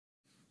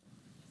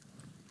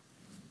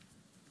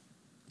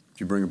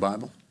you bring a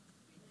Bible?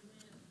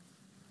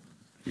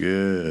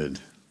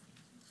 Good.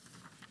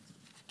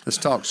 Let's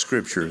talk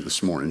Scripture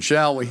this morning,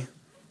 shall we?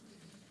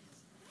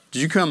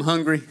 Did you come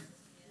hungry?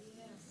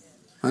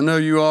 I know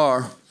you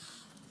are.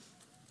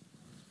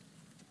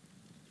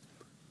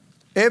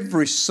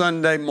 Every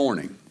Sunday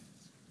morning,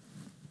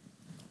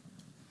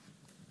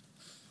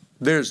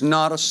 there's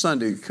not a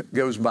Sunday that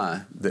goes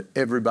by that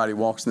everybody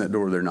walks in that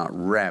door, they're not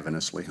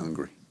ravenously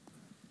hungry.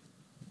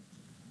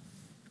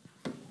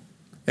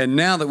 And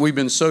now that we've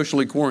been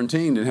socially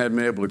quarantined and haven't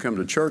been able to come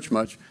to church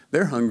much,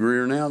 they're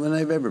hungrier now than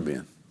they've ever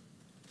been.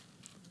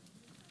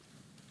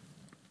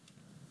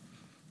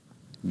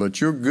 But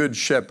your good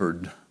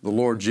shepherd, the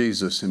Lord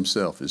Jesus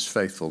himself, is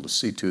faithful to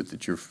see to it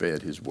that you're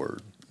fed his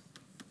word.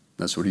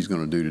 That's what he's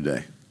going to do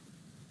today.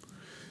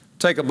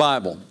 Take a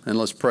Bible and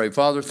let's pray.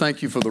 Father,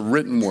 thank you for the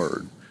written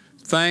word.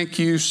 Thank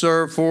you,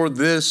 sir, for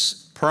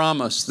this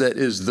promise that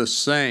is the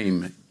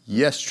same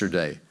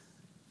yesterday,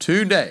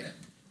 today,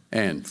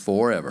 and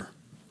forever.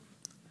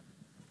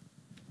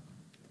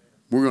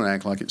 We're going to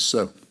act like it's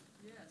so,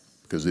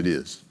 because it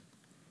is.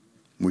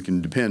 We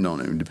can depend on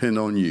it. We depend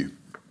on you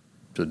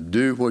to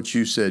do what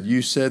you said.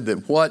 You said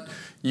that what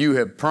you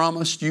have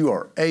promised, you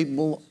are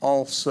able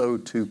also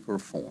to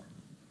perform.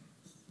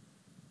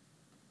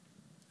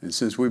 And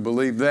since we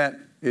believe that,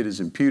 it is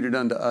imputed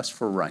unto us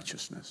for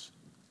righteousness.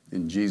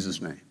 In Jesus'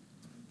 name,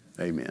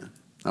 amen.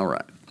 All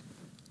right.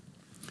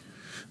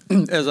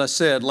 As I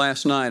said,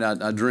 last night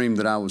I dreamed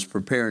that I was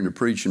preparing to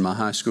preach in my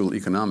high school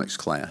economics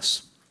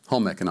class,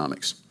 home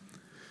economics.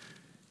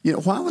 You know,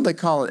 why would they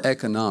call it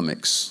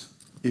economics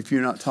if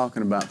you're not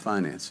talking about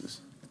finances?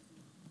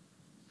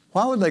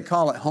 Why would they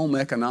call it home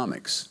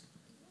economics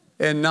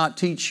and not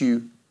teach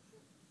you?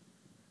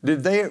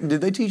 Did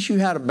they teach you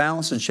how to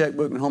balance a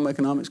checkbook in home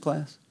economics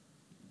class?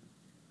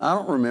 I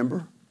don't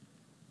remember.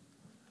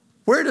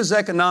 Where does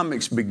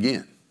economics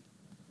begin?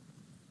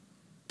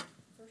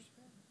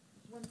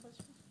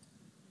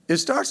 It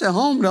starts at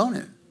home, don't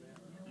it?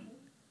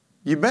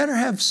 You better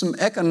have some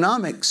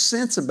economic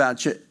sense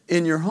about you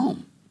in your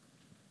home,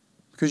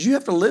 because you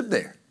have to live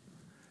there.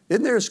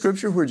 Isn't there a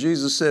scripture where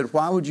Jesus said,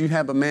 why would you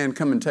have a man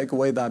come and take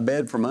away thy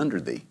bed from under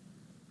thee?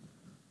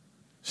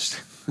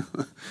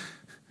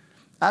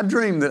 I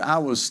dreamed that I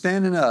was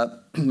standing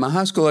up. In my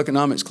high school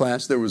economics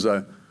class, there was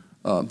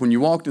when you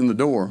walked in the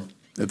door,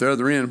 at the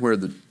other end where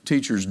the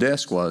teacher's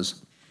desk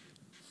was,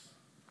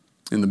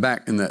 in the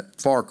back, in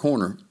that far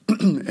corner,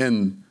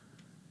 and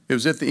it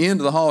was at the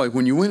end of the hallway.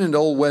 When you went into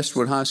Old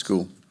Westwood High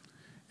School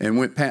and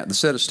went past the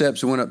set of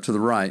steps that went up to the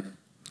right,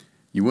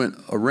 you went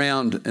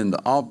around, and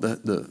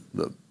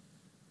the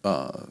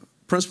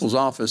principal's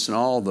office and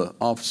all the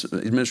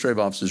administrative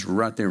offices were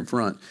right there in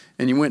front.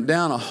 And you went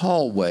down a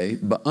hallway,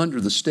 but under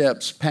the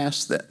steps,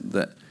 past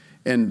that,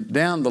 and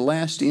down the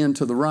last end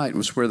to the right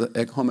was where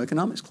the home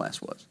economics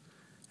class was.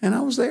 And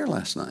I was there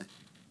last night.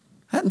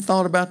 I hadn't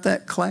thought about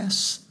that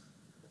class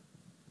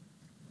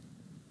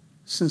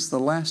since the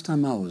last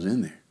time I was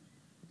in there.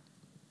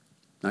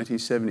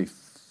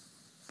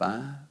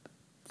 1975,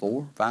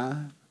 4, 5.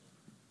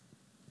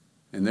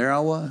 And there I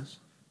was.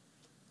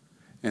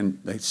 And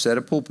they set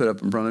a pulpit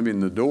up in front of me,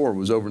 and the door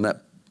was over in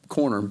that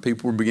corner, and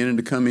people were beginning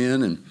to come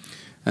in,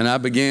 and I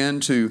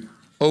began to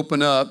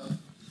open up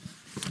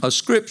a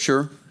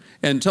scripture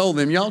and told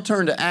them, y'all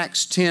turn to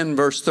Acts 10,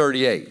 verse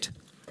 38.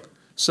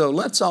 So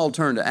let's all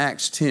turn to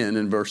Acts 10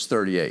 and verse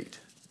 38.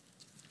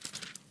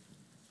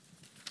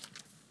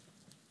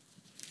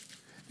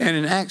 And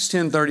in Acts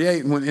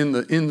 10:38, when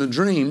in the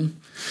dream,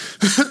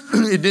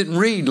 it didn't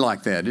read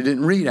like that. It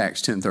didn't read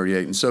Acts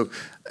 10:38. And so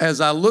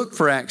as I looked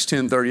for Acts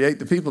 10:38,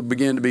 the people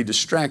began to be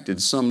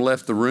distracted. Some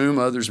left the room.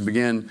 Others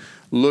began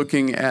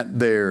looking at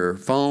their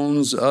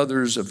phones.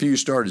 Others, a few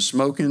started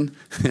smoking.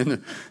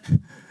 And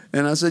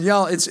I said,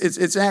 y'all, it's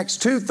Acts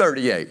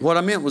 2:38. What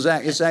I meant was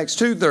it's Acts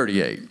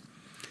 2:38.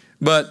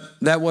 But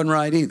that wasn't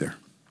right either.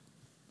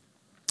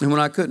 And when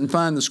I couldn't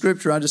find the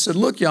scripture, I just said,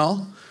 look,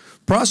 y'all,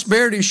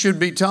 prosperity should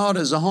be taught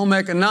as a home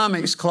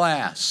economics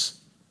class.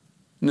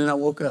 And then I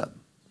woke up.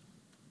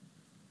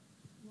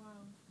 Wow.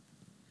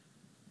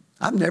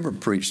 I've never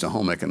preached a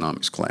home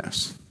economics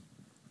class.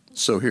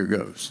 So here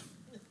goes.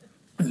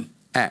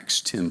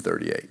 Acts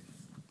 10:38.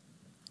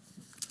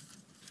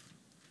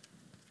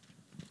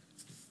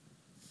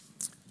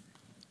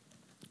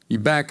 You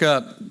back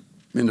up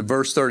into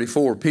verse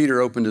 34. Peter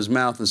opened his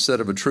mouth and said,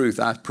 of a truth,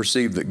 I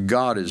perceive that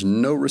God is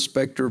no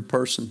respecter of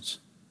persons,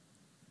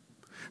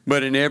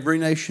 but in every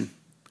nation,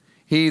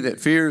 he that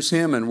fears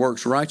him and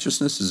works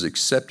righteousness is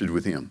accepted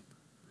with him.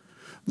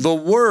 The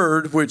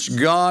word which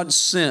God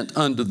sent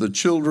unto the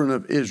children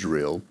of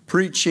Israel,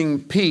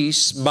 preaching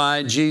peace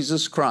by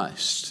Jesus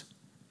Christ.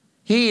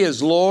 He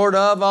is Lord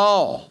of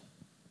all.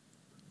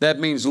 That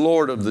means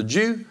Lord of the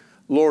Jew,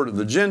 Lord of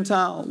the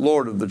Gentile,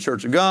 Lord of the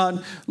Church of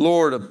God,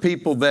 Lord of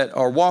people that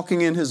are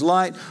walking in his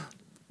light,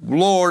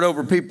 Lord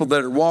over people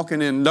that are walking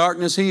in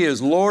darkness. He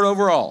is Lord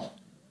over all.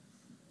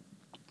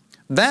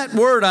 That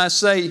word, I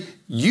say,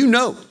 you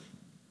know.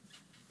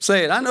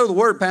 Say it. I know the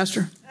word,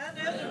 Pastor.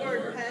 I know the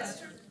word,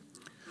 Pastor.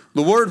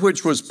 The word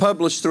which was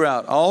published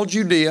throughout all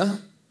Judea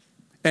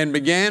and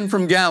began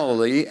from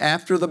Galilee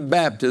after the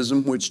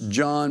baptism which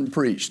John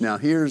preached. Now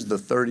here's the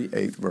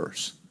 38th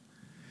verse.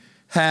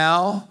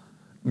 How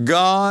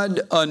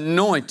God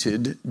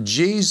anointed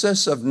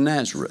Jesus of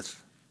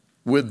Nazareth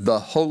with the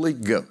Holy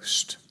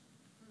Ghost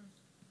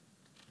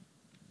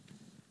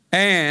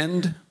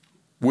and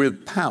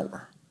with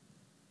power,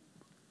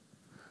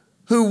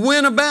 who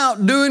went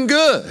about doing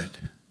good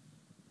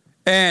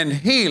and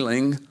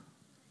healing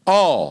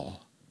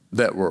all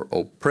that were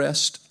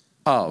oppressed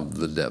of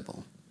the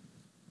devil,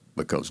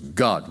 because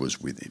God was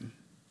with him.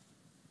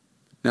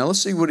 Now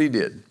let's see what he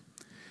did.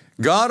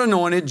 God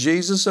anointed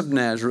Jesus of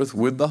Nazareth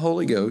with the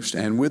Holy Ghost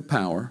and with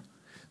power.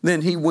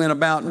 Then he went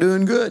about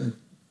doing good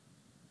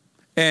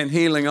and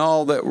healing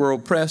all that were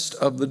oppressed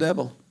of the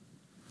devil.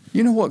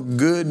 You know what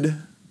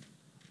good,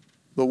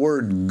 the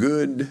word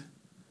good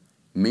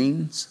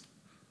means?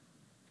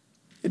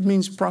 It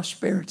means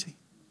prosperity.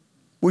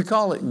 We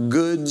call it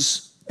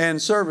goods and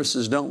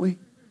services, don't we?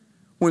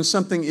 When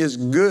something is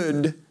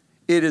good,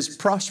 it is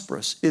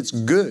prosperous. It's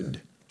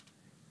good.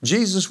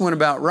 Jesus went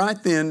about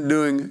right then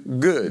doing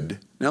good.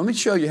 Now let me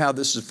show you how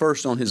this is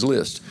first on his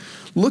list.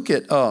 Look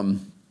at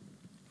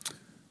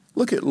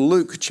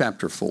Luke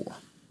chapter 4.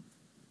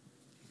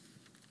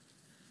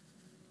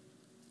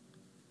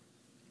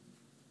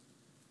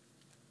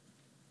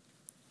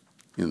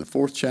 In the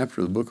 4th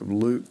chapter of the book of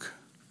Luke.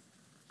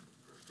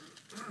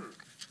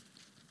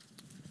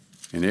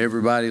 And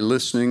everybody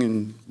listening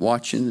and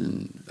watching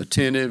and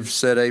attentive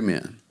said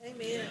amen.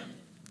 Amen.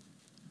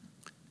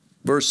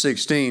 Verse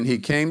 16, he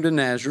came to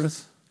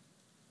Nazareth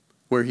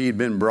where he had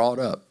been brought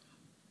up.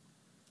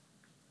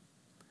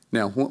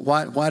 Now,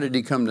 why did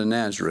he come to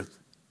Nazareth?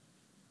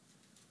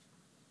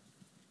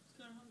 He's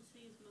going home to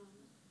see his mom.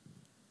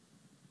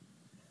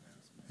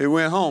 He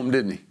went home,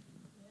 didn't he?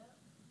 Yep.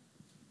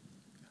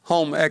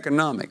 Home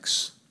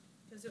economics.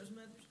 Because it was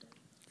Mother's Day.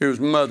 It was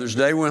Mother's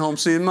Day, went home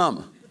seeing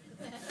Mama.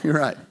 You're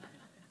right.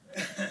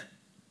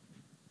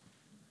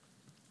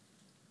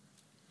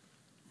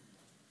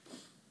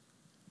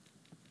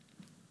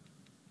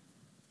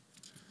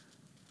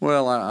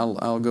 Well,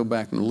 I'll go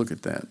back and look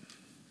at that.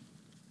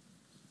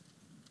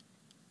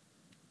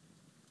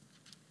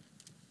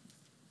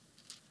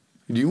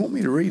 Do you want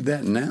me to read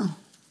that now?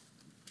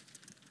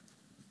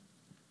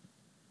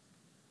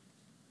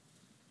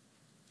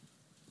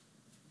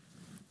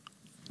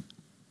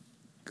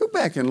 Go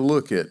back and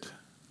look at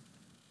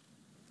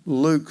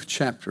Luke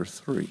chapter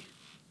 3.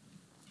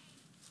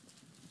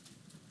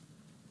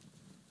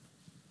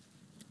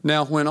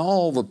 Now, when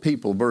all the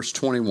people, verse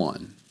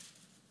 21,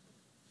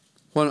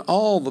 when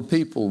all the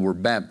people were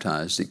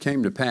baptized, it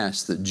came to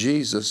pass that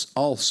Jesus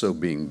also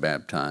being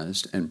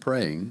baptized and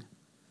praying,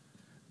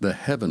 the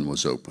heaven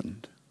was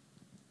opened,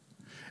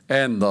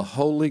 and the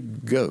Holy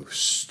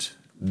Ghost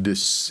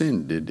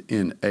descended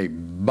in a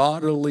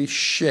bodily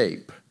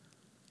shape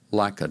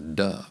like a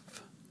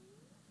dove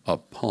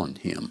upon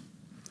him.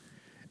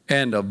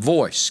 And a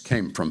voice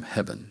came from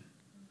heaven,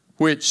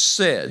 which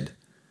said,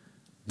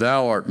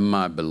 Thou art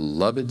my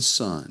beloved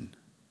Son,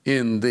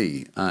 in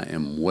thee I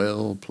am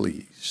well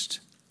pleased.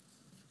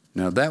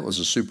 Now that was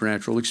a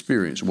supernatural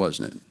experience,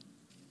 wasn't it?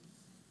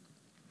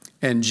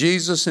 And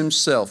Jesus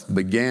himself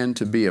began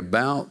to be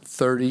about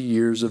 30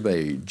 years of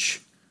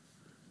age,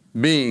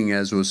 being,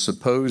 as was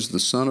supposed, the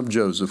son of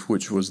Joseph,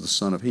 which was the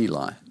son of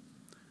Heli,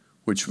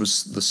 which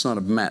was the son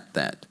of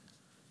Matthat,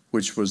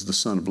 which was the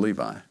son of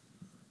Levi,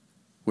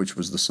 which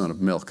was the son of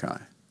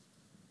Melchi,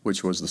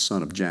 which was the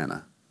son of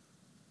Janna,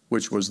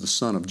 which was the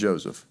son of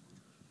Joseph,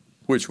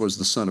 which was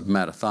the son of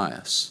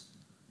Mattathias,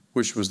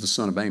 which was the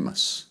son of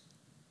Amos,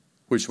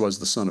 which was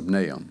the son of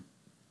Nahum,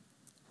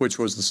 which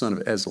was the son of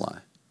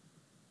Esli,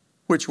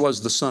 which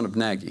was the son of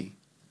Nagi,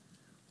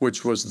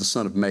 which was the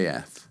son of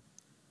Maath,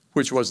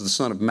 which was the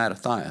son of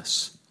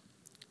Mattathias,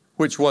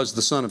 which was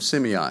the son of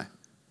Simei,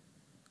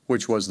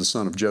 which was the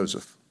son of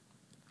Joseph,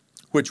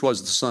 which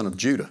was the son of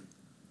Judah,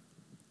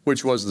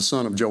 which was the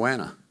son of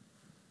Joanna,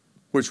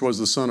 which was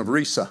the son of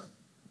Risa,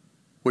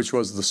 which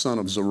was the son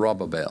of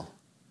Zerubbabel,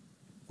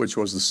 which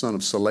was the son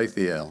of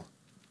Salathiel,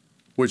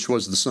 which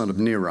was the son of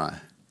Neri,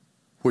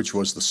 which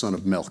was the son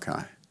of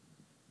Melchi,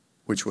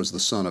 which was the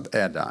son of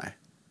Adai,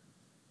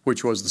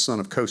 which was the son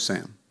of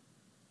Kosam,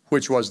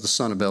 which was the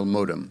son of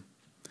Elmodam,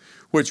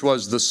 which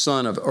was the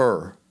son of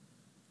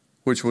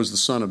which was the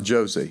son of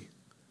Josi,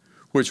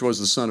 which was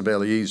the son of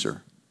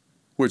Eliezer,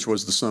 which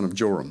was the son of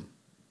Joram,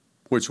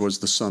 which was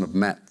the son of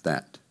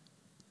Matthat,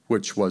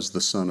 which was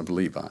the son of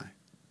Levi,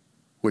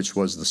 which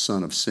was the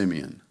son of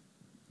Simeon,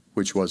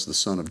 which was the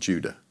son of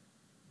Judah,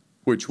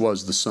 which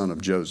was the son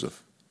of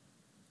Joseph,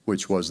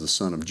 which was the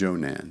son of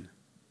Jonan,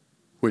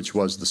 which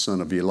was the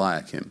son of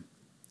Eliakim,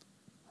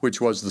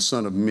 which was the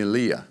son of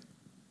Meliah,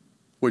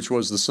 which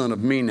was the son of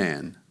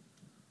Menan,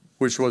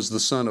 which was the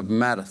son of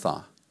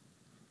Mattatha,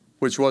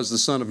 which was the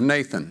son of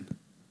Nathan,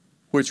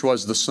 which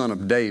was the son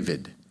of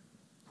David,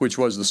 which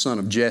was the son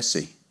of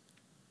Jesse,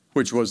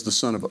 which was the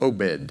son of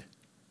Obed,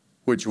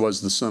 which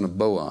was the son of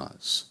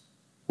Boaz,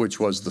 which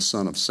was the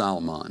son of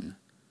Salmon,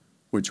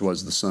 which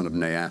was the son of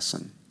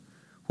Naason,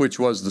 which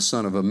was the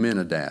son of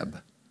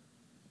Amminadab,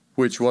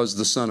 which was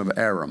the son of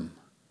Aram,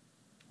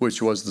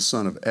 which was the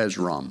son of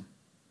Ezram,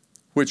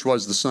 which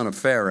was the son of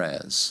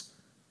Pharaz,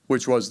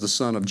 which was the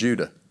son of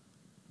Judah,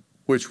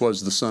 which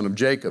was the son of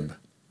Jacob,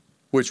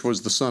 which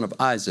was the son of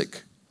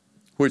Isaac,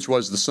 which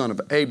was the son of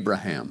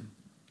Abraham,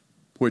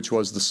 which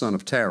was the son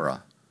of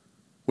Terah,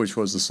 which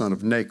was the son of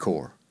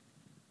Nachor,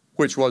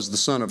 which was the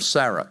son of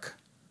Sarach,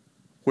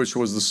 which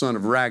was the son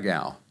of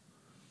Ragau,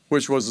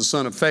 which was the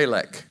son of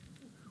Phalec,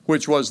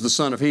 which was the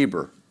son of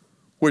Heber,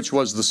 which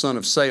was the son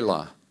of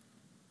Selah,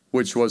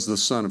 which was the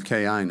son of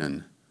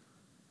Cainan,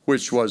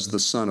 which was the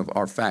son of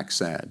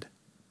Arphaxad,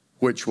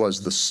 which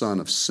was the son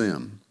of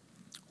Sim,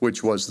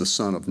 which was the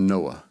son of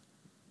Noah,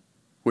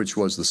 which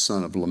was the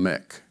son of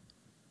Lamech,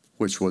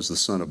 which was the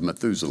son of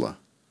Methuselah,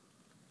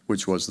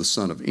 which was the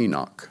son of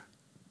Enoch,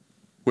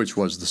 which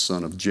was the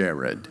son of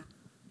Jared,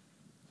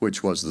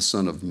 which was the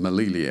son of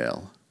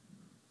Maleliel,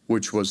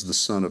 which was the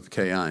son of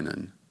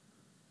Cainan,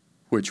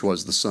 which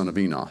was the son of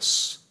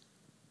Enos,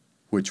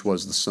 which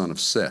was the son of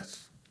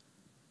Seth,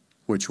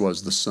 which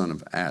was the son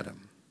of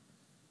Adam,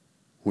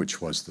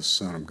 which was the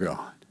Son of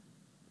God.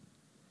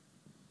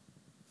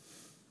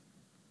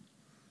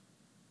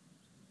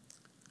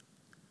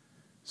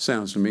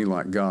 Sounds to me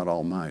like God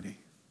Almighty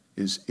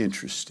is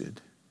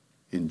interested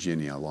in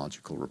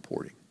genealogical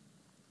reporting.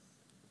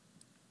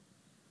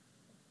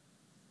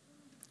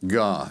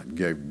 God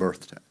gave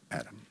birth to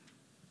Adam,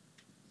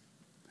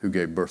 who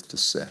gave birth to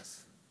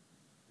Seth,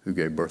 who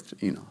gave birth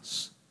to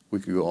Enos. We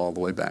could go all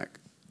the way back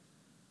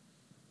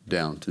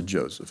down to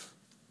Joseph,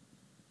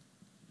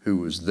 who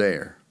was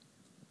there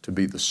to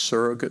be the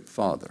surrogate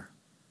father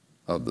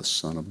of the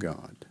Son of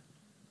God,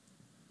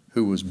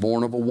 who was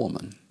born of a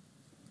woman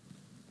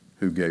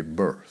who gave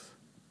birth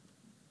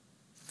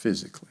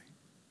physically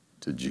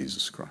to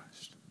Jesus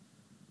Christ.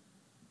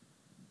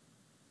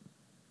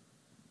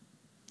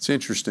 It's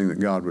interesting that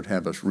God would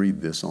have us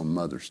read this on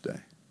Mother's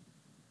Day,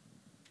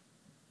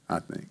 I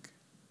think.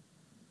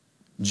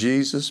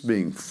 Jesus,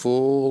 being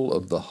full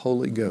of the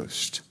Holy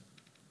Ghost,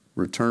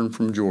 returned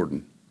from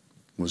Jordan,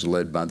 was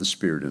led by the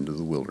Spirit into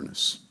the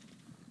wilderness.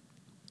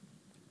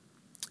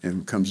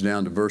 And it comes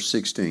down to verse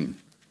 16.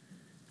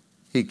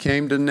 He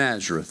came to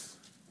Nazareth,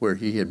 where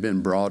he had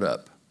been brought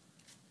up.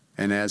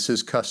 And as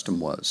his custom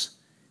was,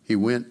 he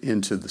went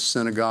into the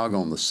synagogue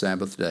on the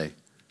Sabbath day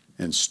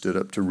and stood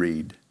up to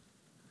read.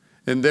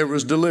 And there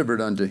was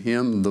delivered unto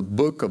him the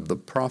book of the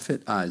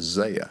prophet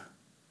Isaiah.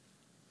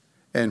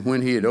 And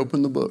when he had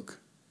opened the book,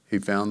 he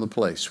found the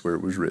place where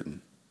it was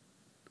written,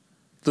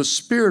 The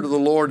Spirit of the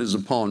Lord is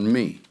upon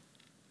me,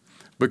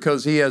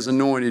 because he has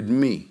anointed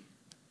me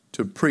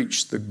to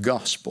preach the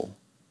gospel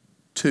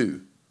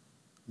to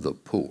the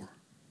poor.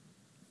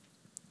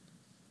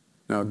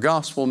 Now,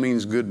 gospel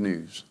means good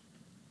news.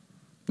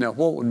 Now,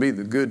 what would be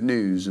the good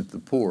news if the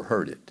poor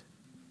heard it?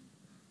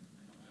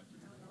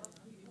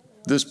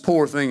 This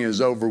poor thing is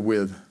over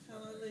with.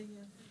 Hallelujah.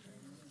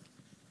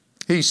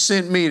 He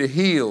sent me to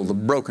heal the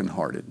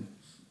brokenhearted.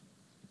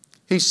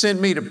 He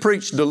sent me to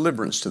preach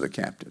deliverance to the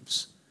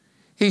captives.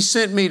 He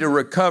sent me to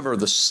recover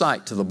the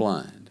sight to the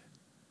blind,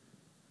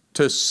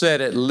 to set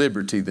at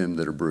liberty them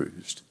that are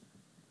bruised.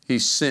 He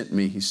sent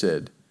me, he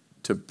said,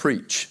 to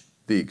preach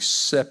the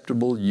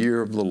acceptable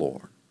year of the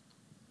Lord.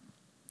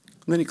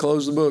 And then he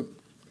closed the book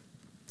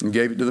and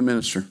gave it to the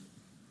minister.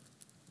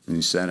 And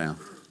he sat down.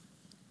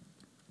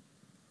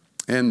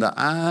 And the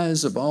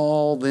eyes of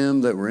all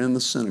them that were in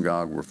the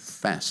synagogue were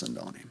fastened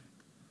on him.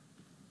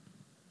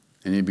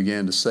 And he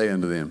began to say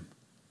unto them,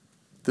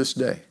 This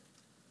day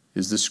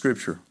is this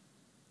scripture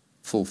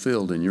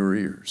fulfilled in your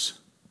ears.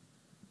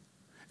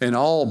 And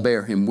all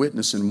bare him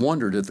witness and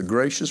wondered at the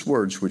gracious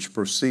words which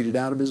proceeded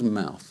out of his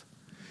mouth.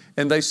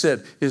 And they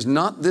said, Is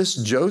not this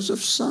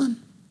Joseph's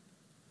son?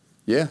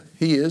 Yeah,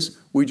 he is.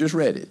 We just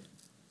read it.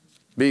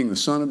 Being the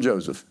son of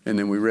Joseph. And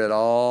then we read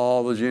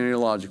all the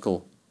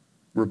genealogical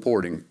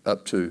reporting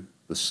up to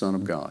the Son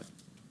of God.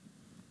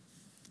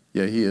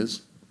 Yeah, he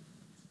is.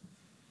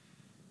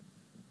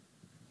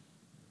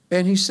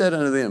 And he said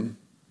unto them,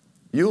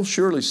 You'll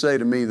surely say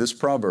to me this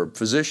proverb,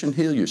 Physician,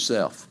 heal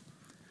yourself.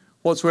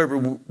 Whatsoever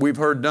we've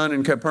heard done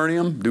in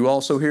Capernaum, do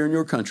also here in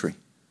your country.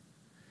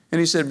 And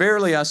he said,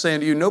 Verily I say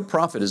unto you, no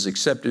prophet is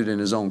accepted in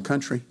his own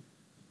country.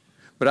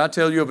 But I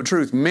tell you of a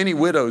truth, many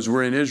widows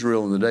were in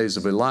Israel in the days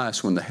of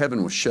Elias, when the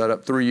heaven was shut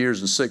up 3 years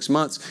and 6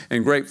 months,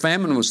 and great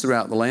famine was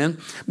throughout the land.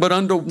 But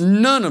unto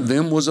none of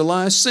them was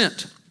Elias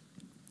sent,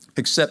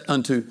 except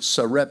unto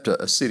Sarepta,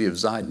 a city of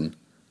Zidon,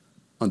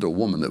 unto a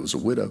woman that was a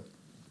widow.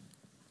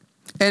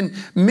 And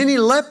many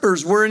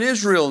lepers were in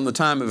Israel in the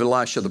time of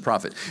Elisha the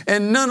prophet,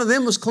 and none of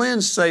them was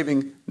cleansed,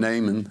 saving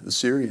Naaman the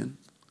Syrian.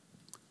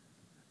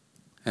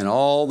 And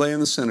all they in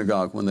the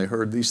synagogue, when they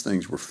heard these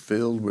things, were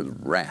filled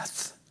with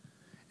wrath,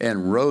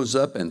 and rose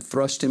up and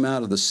thrust him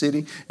out of the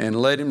city, and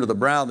led him to the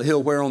brow of the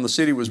hill whereon the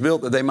city was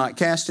built, that they might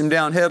cast him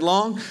down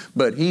headlong.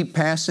 But he,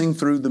 passing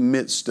through the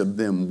midst of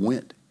them,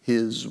 went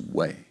his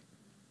way,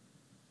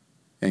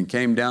 and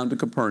came down to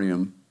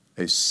Capernaum,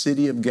 a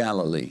city of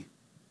Galilee,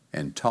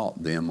 and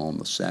taught them on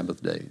the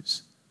Sabbath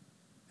days.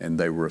 And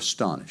they were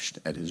astonished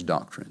at his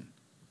doctrine,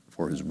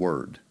 for his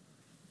word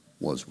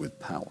was with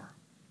power.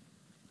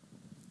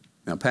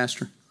 Now,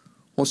 Pastor,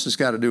 what's this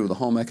got to do with a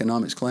home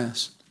economics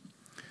class?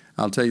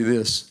 I'll tell you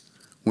this.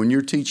 When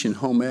you're teaching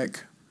home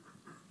ec,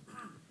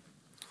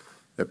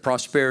 that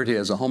prosperity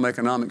as a home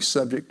economics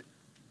subject,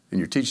 and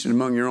you're teaching it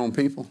among your own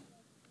people,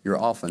 you're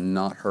often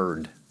not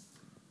heard.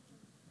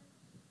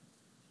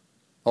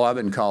 Oh, I've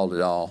been called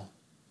it all.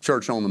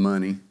 Church on the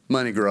money,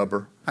 money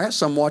grubber. I got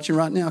some watching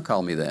right now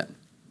call me that.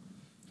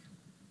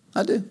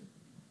 I do.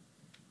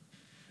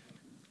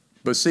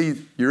 But see,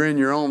 you're in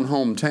your own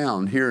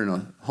hometown, hearing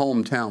a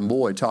hometown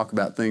boy talk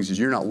about things that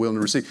you're not willing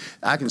to receive.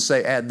 I can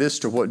say add this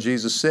to what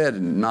Jesus said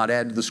and not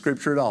add to the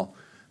Scripture at all.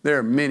 There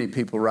are many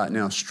people right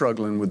now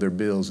struggling with their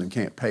bills and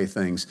can't pay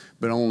things,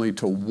 but only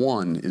to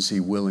one is he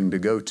willing to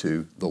go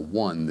to, the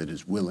one that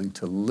is willing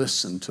to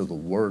listen to the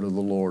word of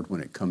the Lord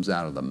when it comes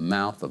out of the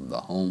mouth of the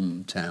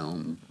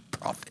hometown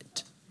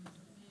prophet.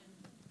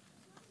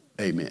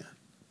 Amen.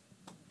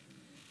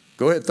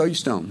 Go ahead, throw your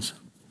stones.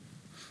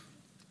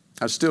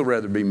 I'd still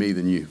rather be me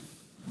than you.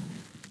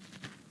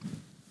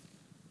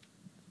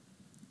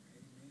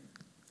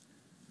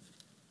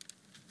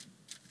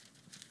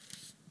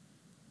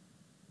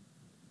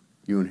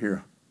 You want to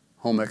hear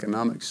home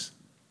economics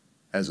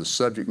as a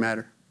subject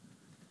matter?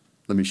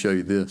 Let me show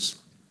you this.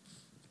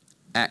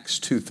 Acts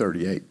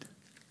 2:38.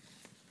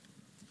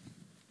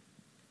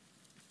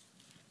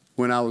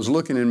 When I was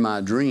looking in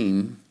my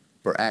dream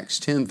for Acts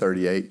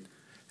 10:38,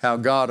 how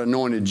God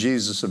anointed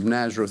Jesus of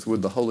Nazareth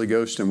with the Holy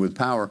Ghost and with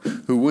power,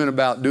 who went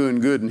about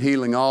doing good and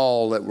healing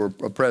all that were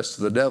oppressed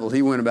of the devil.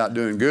 He went about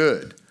doing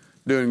good,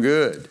 doing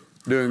good,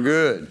 doing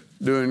good,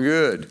 doing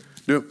good.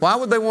 Why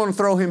would they want to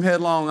throw him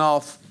headlong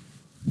off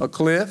a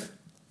cliff?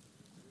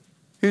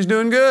 He's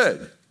doing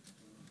good.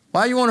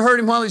 Why you want to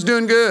hurt him while he's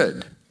doing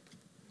good?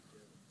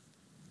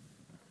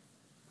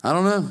 I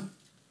don't know.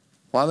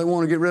 Why they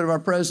want to get rid of our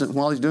president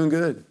while he's doing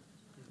good?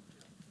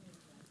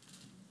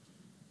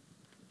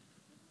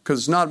 Because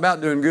it's not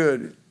about doing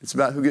good. It's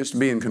about who gets to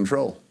be in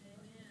control.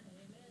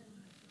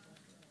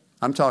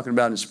 I'm talking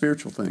about in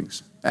spiritual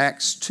things.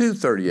 Acts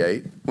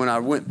 2:38, when I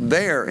went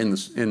there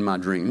in my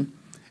dream,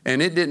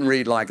 and it didn't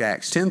read like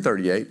Acts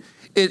 10:38,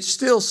 it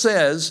still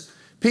says,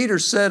 Peter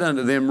said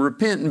unto them,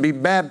 repent and be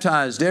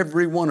baptized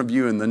every one of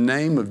you in the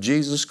name of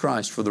Jesus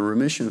Christ for the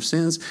remission of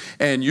sins,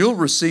 and you'll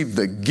receive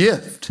the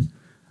gift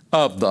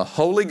of the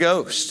Holy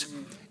Ghost.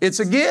 It's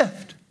a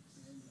gift.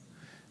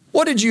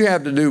 What did you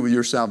have to do with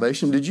your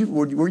salvation?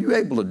 Were you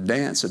able to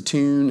dance a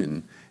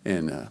tune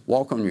and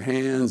walk on your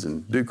hands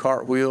and do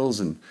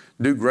cartwheels and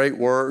do great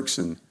works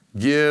and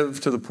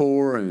give to the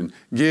poor and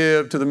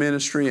give to the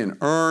ministry and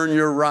earn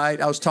your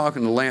right? I was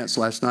talking to Lance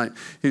last night.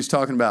 He was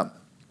talking about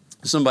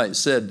somebody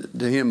said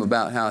to him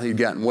about how he'd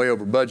gotten way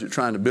over budget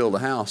trying to build a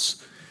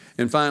house.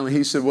 And finally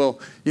he said, well,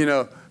 you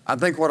know, I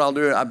think what I'll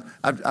do,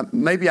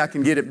 maybe I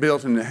can get it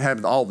built and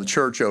have all the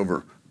church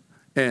over.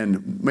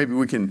 And maybe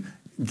we can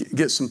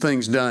get some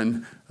things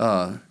done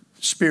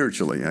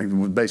spiritually.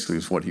 Basically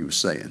is what he was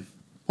saying.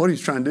 What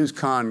he's trying to do is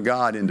con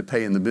God into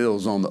paying the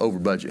bills on the over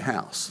budget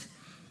house.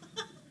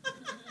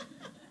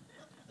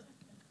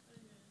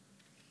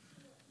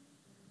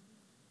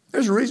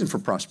 There's a reason for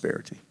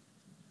prosperity.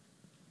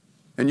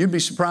 And you'd be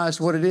surprised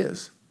what it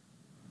is.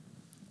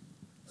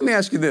 Let me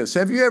ask you this.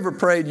 Have you ever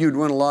prayed you'd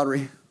win a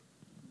lottery?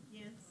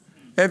 Yes.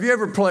 Have you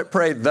ever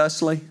prayed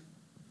thusly?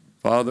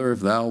 Father, if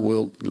thou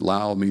wilt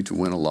allow me to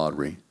win a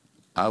lottery,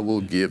 I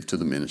will give to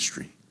the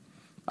ministry.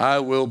 I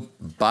will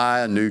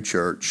buy a new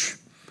church.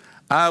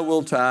 I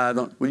will tithe.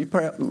 Will you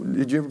pray?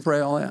 Did you ever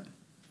pray all that?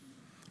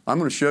 I'm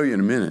going to show you in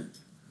a minute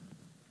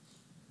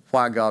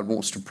why God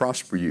wants to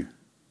prosper you.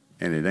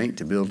 And it ain't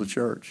to build a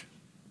church.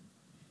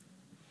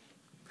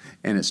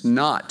 And it's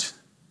not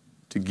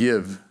to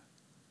give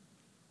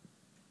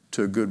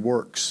to good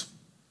works.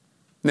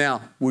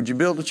 Now, would you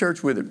build a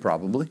church with it?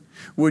 Probably.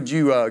 Would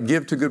you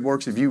give to good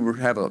works if you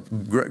have a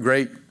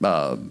great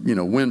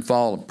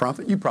windfall of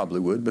profit? You probably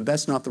would, but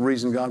that's not the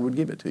reason God would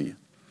give it to you.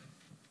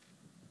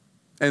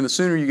 And the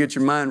sooner you get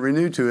your mind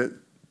renewed to it,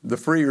 the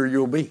freer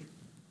you'll be.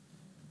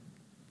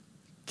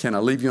 Can I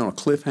leave you on a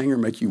cliffhanger,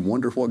 make you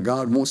wonder what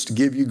God wants to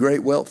give you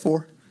great wealth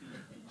for?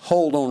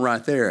 Hold on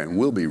right there, and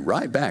we'll be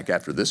right back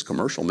after this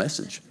commercial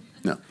message.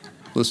 No,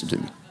 listen to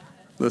me.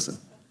 Listen.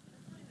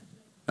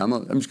 I'm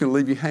just going to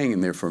leave you hanging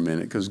there for a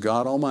minute because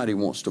God Almighty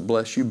wants to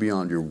bless you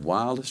beyond your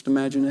wildest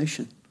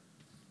imagination.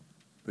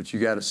 But you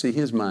got to see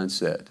His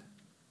mindset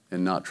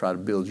and not try to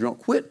build your own.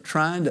 Quit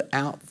trying to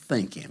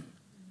outthink Him.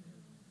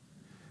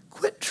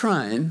 Quit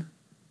trying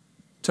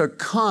to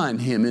con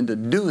Him into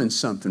doing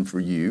something for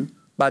you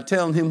by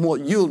telling Him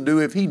what you'll do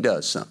if He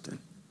does something.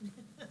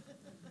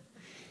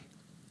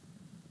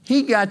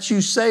 He got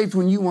you saved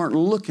when you weren't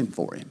looking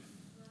for Him.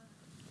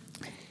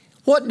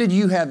 What did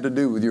you have to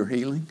do with your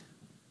healing?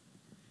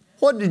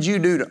 What did you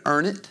do to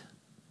earn it?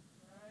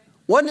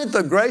 Wasn't it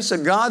the grace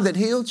of God that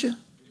healed you?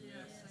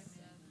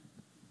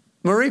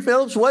 Marie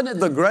Phillips, wasn't it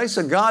the grace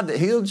of God that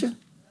healed you?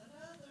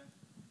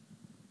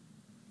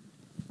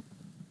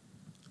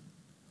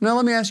 Now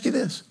let me ask you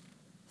this.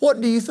 What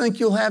do you think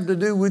you'll have to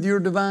do with your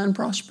divine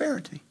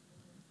prosperity?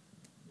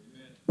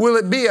 Will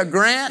it be a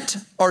grant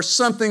or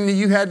something that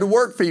you had to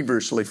work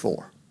feverishly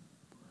for?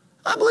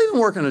 I believe in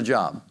working a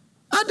job.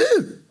 I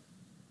do.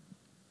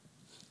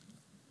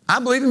 I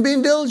believe in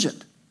being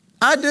diligent.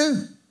 I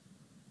do.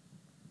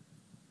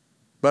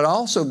 But I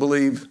also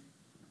believe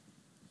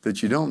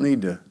that you don't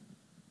need to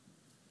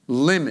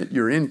limit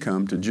your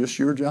income to just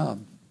your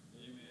job.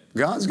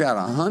 God's got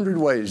 100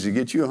 ways to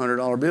get you a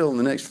 $100 bill in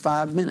the next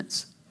 5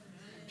 minutes.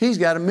 He's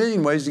got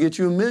 1,000,000 ways to get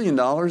you $1 million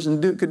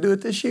and could do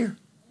it this year.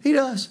 He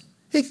does.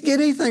 He can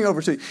get anything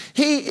over to you.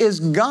 He is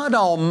God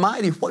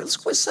Almighty. Let's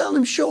quit selling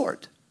Him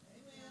short.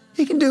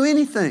 He can do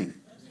anything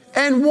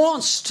and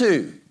wants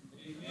to.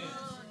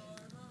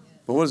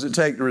 But what does it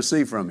take to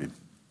receive from Him?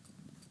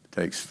 It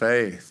takes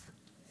faith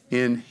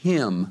in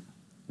Him,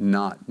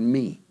 not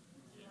me,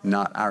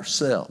 not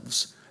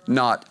ourselves,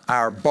 not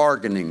our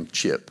bargaining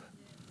chip.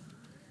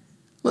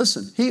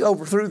 Listen, He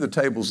overthrew the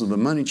tables of the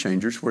money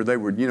changers where they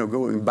would,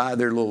 go and buy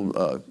their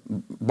little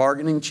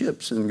bargaining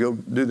chips and go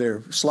do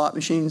their slot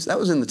machines. That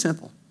was in the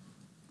temple.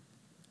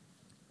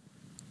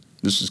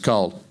 This is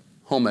called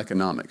home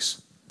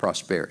economics,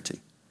 prosperity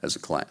as a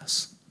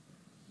class.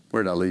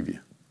 Where did I leave you?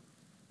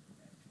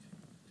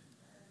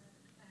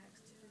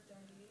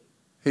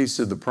 He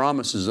said, the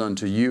promise is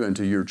unto you and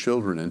to your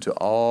children and to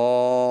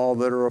all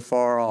that are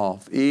afar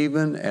off,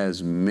 even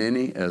as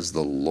many as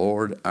the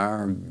Lord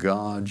our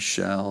God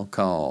shall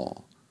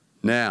call.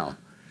 Now,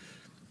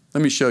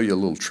 let me show you a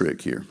little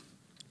trick here.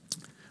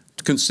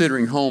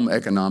 Considering home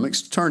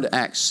economics, turn to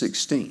Acts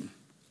 16.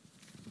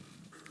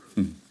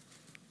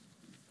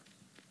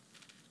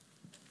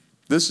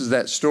 This is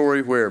that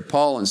story where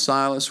Paul and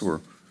Silas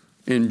were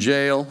in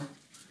jail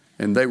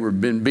and they were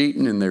been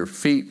beaten and their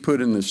feet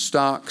put in the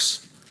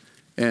stocks.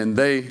 And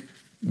they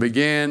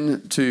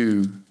began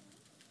to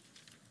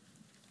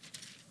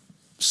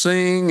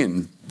sing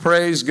and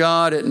praise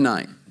God at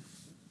night.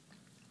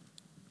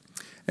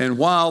 And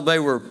while they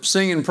were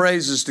singing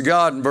praises to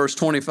God in verse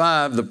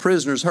 25, the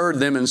prisoners heard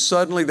them, and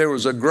suddenly there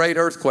was a great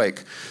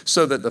earthquake,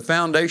 so that the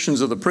foundations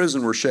of the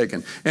prison were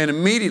shaken. And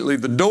immediately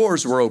the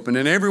doors were opened,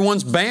 and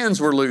everyone's bands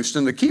were loosed.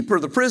 And the keeper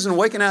of the prison,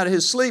 waking out of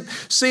his sleep,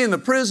 seeing the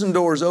prison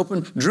doors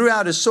open, drew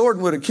out his sword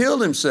and would have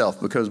killed himself,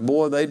 because,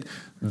 boy, they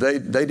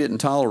didn't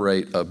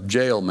tolerate a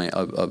jailman,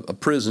 a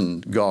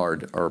prison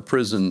guard or a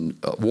prison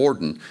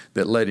warden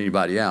that let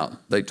anybody out.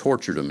 They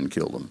tortured him and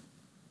killed him.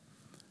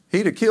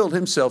 He'd have killed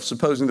himself,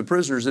 supposing the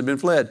prisoners had been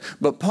fled.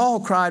 But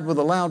Paul cried with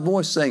a loud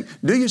voice, saying,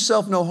 do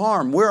yourself no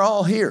harm. We're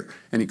all here.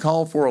 And he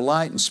called for a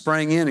light and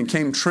sprang in and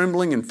came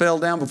trembling and fell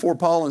down before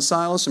Paul and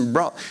Silas. And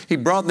he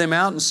brought them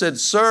out and said,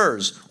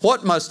 sirs,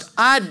 what must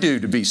I do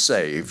to be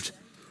saved?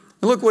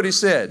 And look what he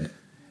said.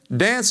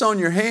 Dance on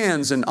your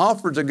hands and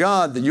offer to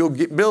God that you'll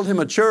build Him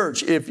a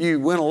church if you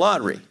win a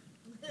lottery.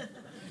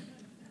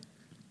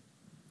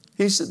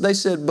 They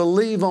said,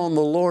 believe on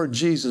the Lord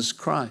Jesus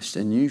Christ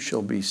and you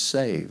shall be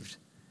saved.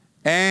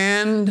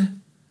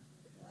 And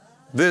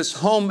this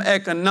home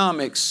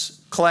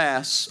economics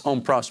class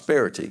on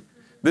prosperity.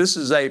 This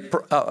is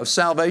a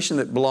salvation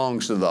that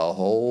belongs to the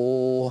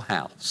whole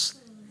house.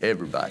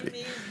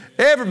 Everybody.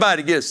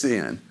 Everybody gets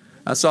in.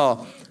 I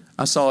saw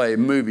a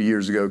movie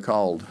years ago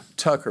called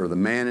Tucker, the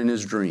Man in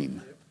His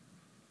Dream,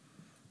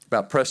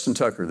 about Preston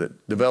Tucker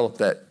that developed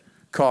that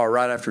car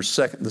right after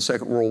the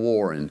Second World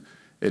War, and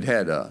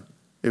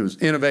it was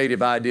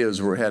innovative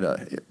ideas where it had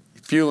a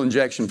fuel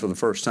injection for the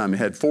first time. It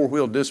had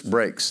four-wheel disc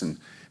brakes and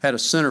had a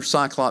center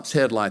cyclops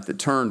headlight that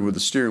turned with the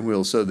steering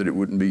wheel so that it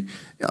wouldn't be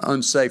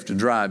unsafe to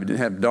drive. It didn't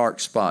have dark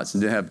spots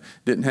and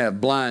didn't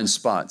have blind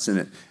spots in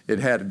it. It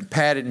had a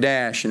padded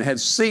dash and it had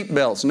seat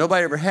belts.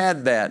 Nobody ever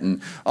had that.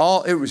 And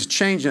it was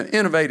changing, an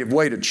innovative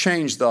way to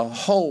change the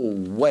whole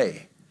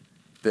way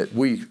that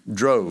we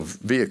drove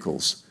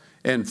vehicles.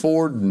 And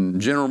Ford and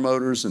General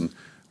Motors and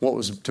what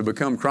was to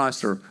become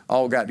Chrysler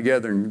all got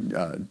together,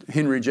 and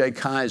Henry J.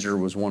 Kaiser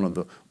was one of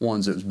the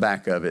ones that was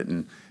back of it.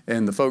 And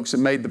the folks that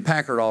made the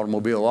Packard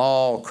automobile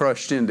all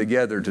crushed in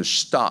together to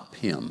stop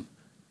him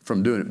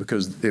from doing it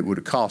because it would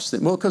have cost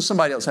them. Well, because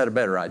somebody else had a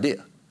better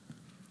idea.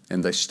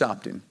 And they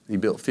stopped him. He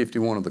built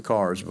 51 of the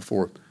cars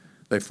before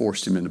they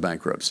forced him into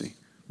bankruptcy.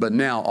 But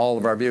now all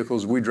of our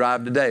vehicles we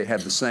drive today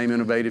have the same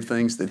innovative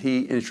things that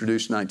he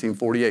introduced in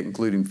 1948,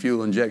 including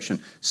fuel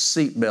injection,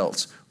 seat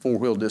belts,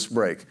 four-wheel disc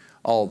brake,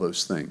 all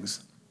those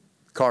things.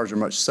 Cars are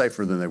much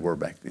safer than they were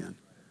back then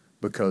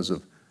because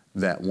of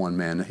that one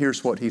man. Now,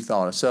 here's what he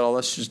thought. I said,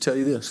 let's just tell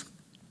you this.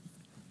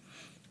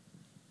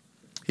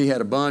 He had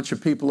a bunch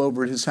of people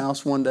over at his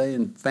house one day,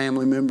 and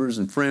family members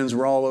and friends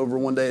were all over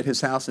one day at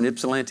his house in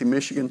Ypsilanti,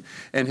 Michigan.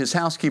 And his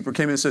housekeeper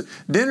came in and said,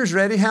 dinner's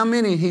ready. How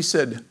many? He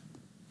said,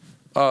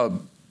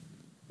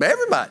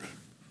 everybody.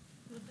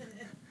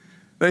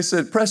 They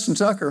said Preston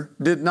Tucker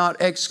did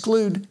not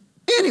exclude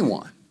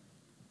anyone.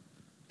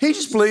 He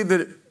just believed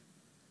that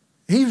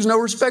he was no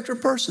respecter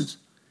of persons.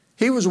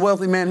 He was a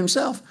wealthy man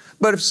himself.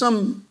 But if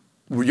some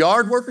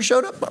yard worker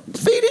showed up,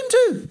 feed him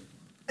too.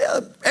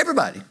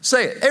 Everybody.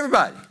 Say it.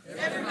 Everybody.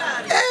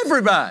 Everybody.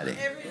 Everybody.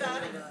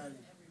 Everybody.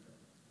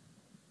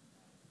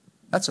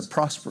 That's a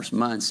prosperous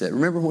mindset.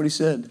 Remember what he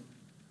said?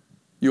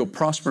 You'll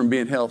prosper and be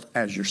in health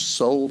as your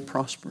soul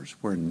prospers,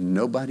 where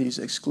nobody is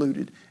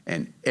excluded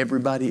and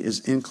everybody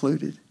is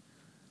included.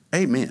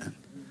 Amen.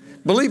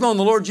 Believe on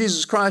the Lord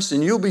Jesus Christ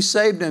and you'll be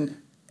saved, and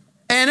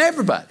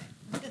everybody.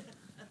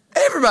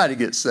 Everybody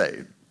gets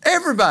saved.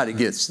 Everybody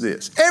gets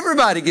this.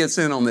 Everybody gets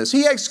in on this.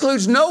 He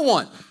excludes no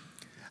one.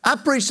 I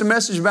preached a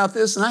message about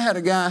this, and I had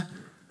a guy,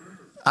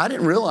 I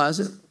didn't realize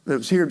it, that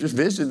was here, just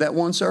visited that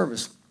one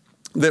service,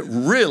 that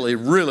really,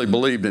 really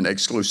believed in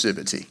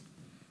exclusivity.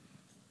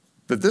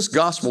 That this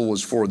gospel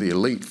was for the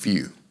elite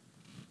few.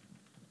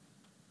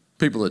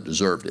 People that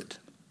deserved it.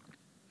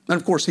 And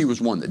of course, he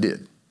was one that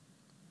did.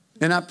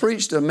 And I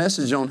preached a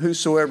message on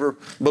whosoever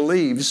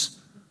believes,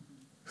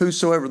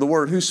 whosoever, the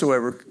word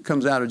whosoever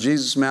comes out of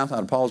Jesus' mouth, out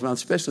of Paul's mouth,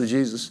 especially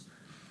Jesus.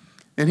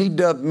 And he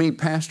dubbed me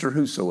Pastor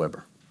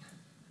Whosoever.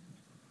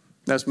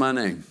 That's my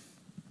name.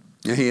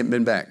 And he hadn't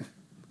been back.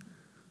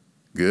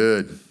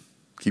 Good.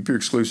 Keep your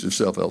exclusive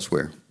self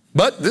elsewhere.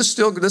 But this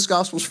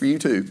gospel's for you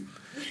too.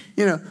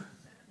 You know,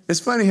 it's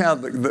funny how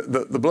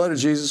the blood of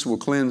Jesus will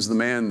cleanse the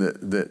man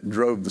that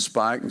drove the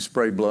spike and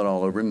sprayed blood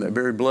all over him. That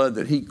very blood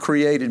that he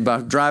created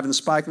by driving the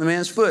spike in the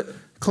man's foot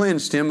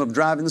cleansed him of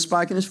driving the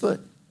spike in his foot.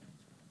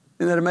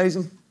 Isn't that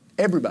amazing?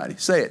 Everybody.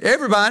 Say it.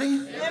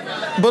 Everybody.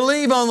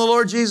 Believe on the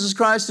Lord Jesus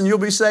Christ and you'll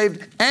be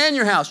saved, and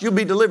your house. You'll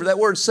be delivered. That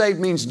word saved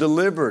means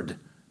delivered.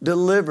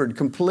 Delivered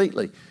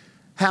completely.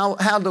 How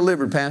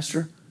delivered,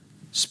 Pastor?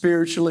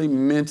 Spiritually,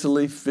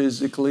 mentally,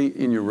 physically,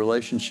 in your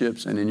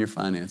relationships and in your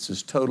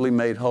finances. Totally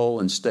made whole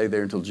and stay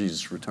there until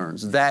Jesus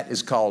returns. That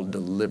is called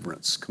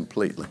deliverance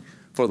completely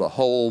for the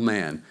whole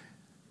man.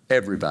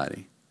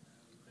 Everybody.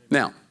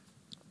 Now,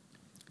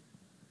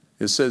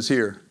 it says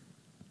here,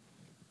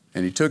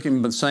 and he took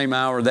him the same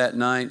hour that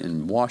night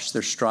and washed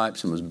their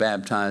stripes and was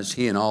baptized,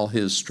 he and all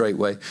his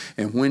straightway.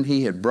 And when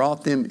he had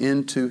brought them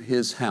into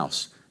his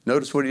house,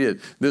 notice what he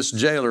did. This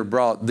jailer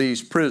brought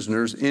these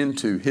prisoners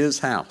into his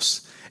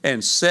house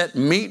and set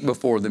meat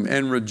before them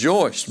and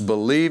rejoiced,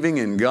 believing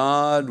in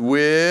God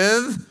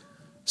with,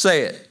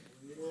 say it.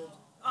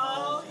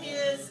 All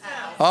his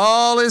house.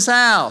 All his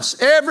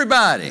house.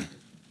 Everybody.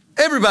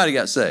 Everybody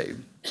got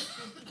saved.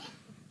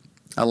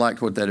 I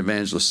liked what that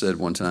evangelist said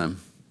one time.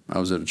 I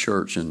was at a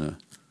church and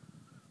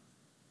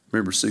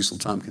remember Cecil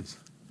Tompkins?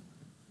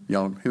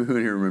 Y'all, who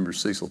in here remembers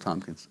Cecil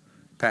Tompkins?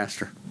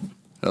 Pastor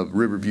of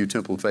Riverview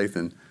Temple of Faith,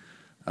 and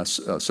I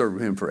served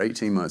with him for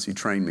 18 months. He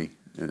trained me.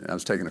 And I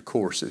was taking a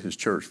course at his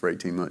church for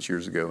 18 months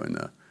years ago, and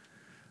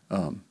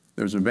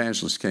there was an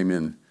evangelist came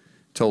in,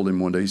 told him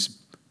one day, he said,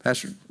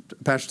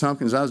 Pastor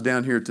Tompkins, I was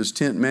down here at this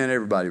tent, man,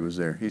 everybody was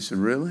there. He said,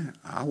 really?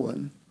 I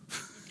wasn't.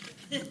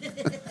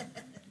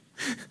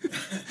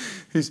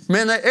 He said,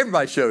 man,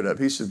 everybody showed up.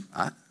 He said,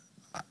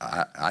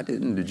 I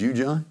didn't. Did you,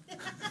 John?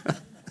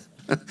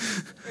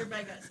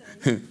 Everybody got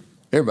saved.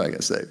 Everybody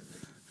got saved.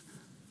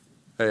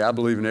 Hey, I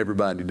believe in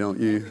everybody, don't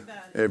you?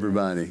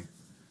 Everybody.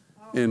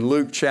 In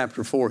Luke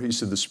chapter 4, he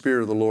said, the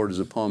Spirit of the Lord is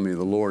upon me.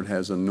 The Lord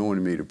has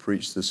anointed me to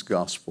preach this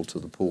gospel to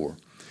the poor.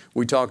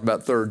 We talked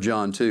about 3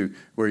 John 2,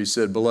 where he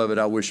said, beloved,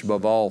 I wish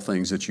above all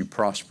things that you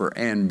prosper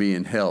and be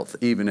in health,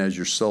 even as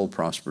your soul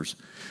prospers.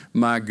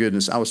 My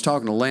goodness, I was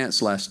talking to Lance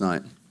last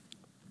night,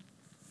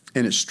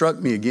 and it struck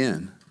me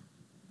again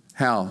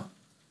how,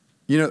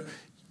 you know,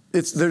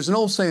 there's an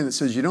old saying that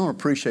says you don't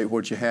appreciate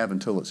what you have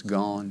until it's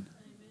gone.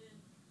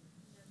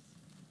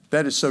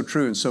 That is so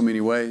true in so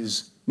many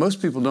ways.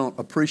 Most people don't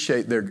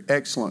appreciate their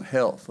excellent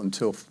health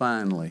until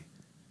finally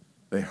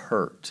they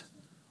hurt,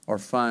 or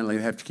finally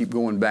they have to keep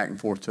going back and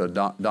forth to a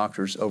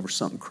doctor's over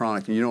something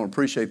chronic, and you don't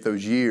appreciate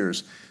those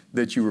years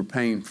that you were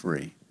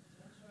pain-free.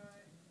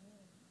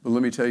 But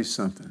let me tell you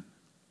something.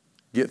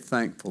 Get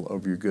thankful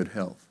over your good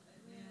health.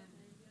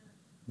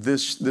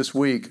 This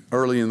week,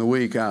 early in the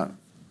week, I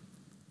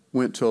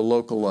went to a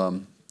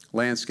local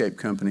landscape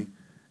company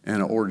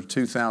and I ordered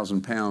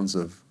 2,000 pounds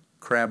of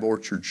Crab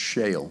Orchard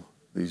shale.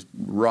 These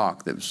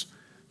rock that's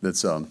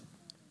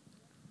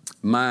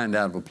mined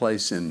out of a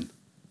place in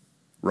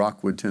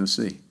Rockwood,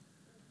 Tennessee.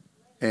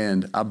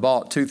 And I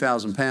bought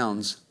 2,000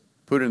 pounds,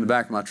 put it in the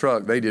back of my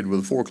truck, they did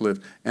with a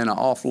forklift, and I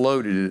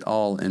offloaded it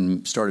all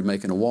and started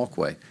making a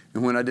walkway.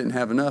 And when I didn't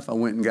have enough, I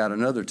went and got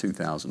another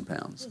 2,000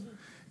 pounds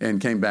and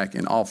came back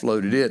and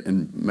offloaded it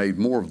and made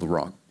more of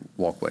the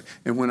walkway.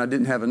 And when I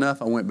didn't have enough,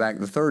 I went back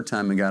the third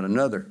time and got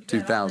another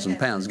 2,000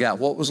 pounds. Got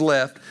what was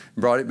left,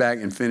 brought it back,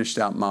 and finished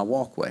out my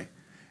walkway.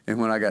 And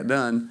when I got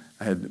done,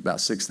 I had about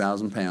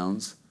 6,000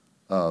 pounds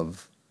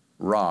of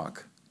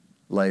rock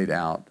laid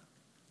out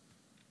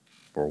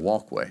for a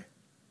walkway.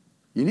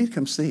 You need to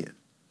come see it.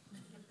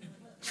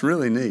 It's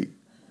really neat.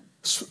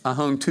 I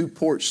hung 2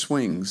 porch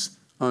swings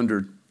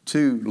under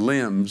 2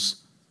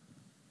 limbs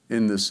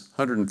in this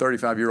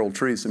 135-year-old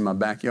tree that's in my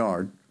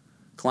backyard,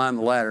 climbed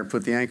the ladder,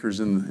 put the anchors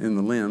in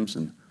the limbs,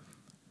 and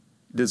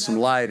did some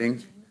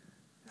lighting.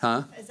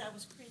 Huh?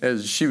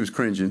 As she was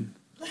cringing.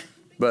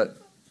 But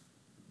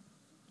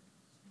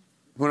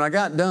when I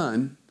got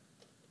done,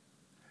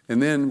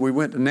 and then we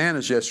went to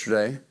Nana's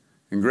yesterday,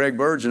 and Greg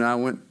Burge and I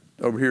went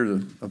over here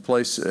to a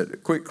place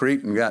at Quick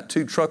Creek and got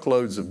 2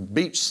 truckloads of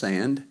beach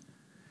sand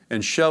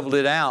and shoveled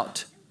it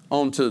out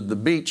onto the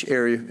beach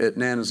area at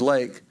Nana's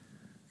Lake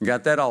and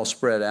got that all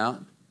spread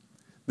out.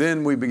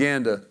 Then we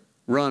began to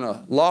run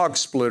a log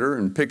splitter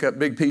and pick up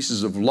big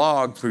pieces of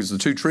log because the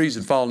 2 trees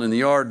had fallen in the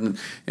yard,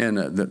 and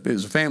it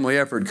was a family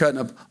effort cutting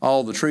up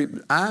all the trees.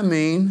 I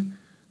mean,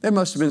 there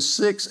must have been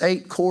 6,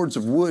 8 cords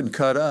of wood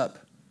cut up.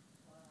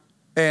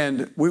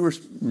 And we were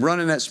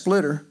running that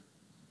splitter.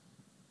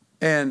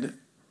 And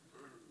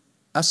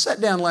I sat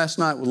down last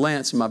night with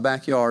Lance in my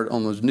backyard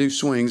on those new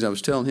swings. I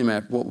was telling him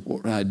after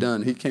what I had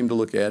done. He came to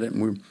look at it,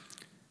 and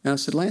I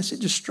said, Lance, it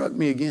just struck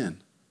me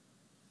again.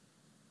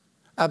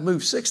 I've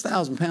moved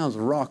 6,000 pounds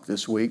of rock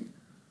this week,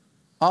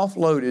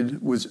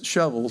 offloaded with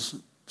shovels,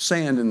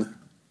 sand,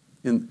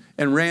 and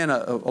ran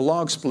a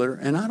log splitter,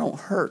 and I don't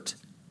hurt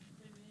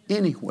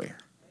anywhere.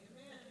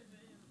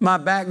 My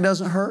back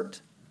doesn't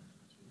hurt.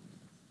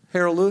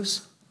 Harold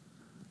Lewis,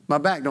 my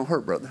back don't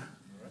hurt, brother.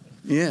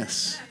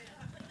 Yes.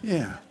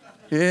 Yeah.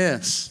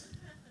 Yes.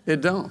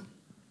 It don't.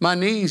 My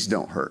knees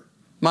don't hurt.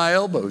 My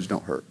elbows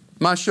don't hurt.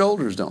 My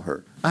shoulders don't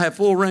hurt. I have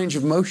full range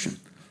of motion.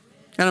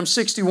 And I'm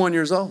 61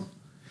 years old.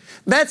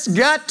 That's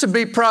got to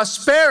be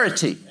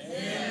prosperity.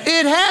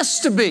 It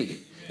has to be.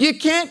 You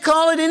can't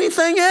call it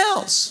anything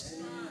else.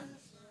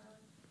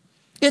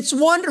 It's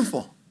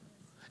wonderful.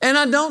 And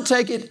I don't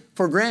take it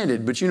for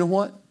granted. But you know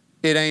what?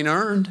 It ain't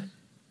earned.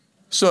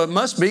 So it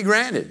must be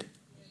granted.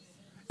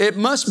 It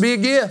must be a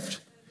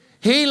gift.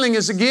 Healing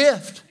is a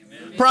gift.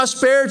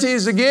 Prosperity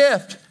is a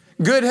gift.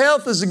 Good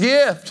health is a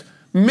gift.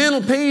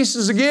 Mental peace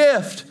is a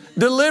gift.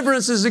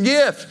 Deliverance is a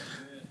gift.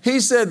 He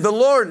said,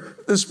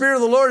 the Spirit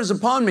of the Lord is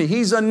upon me.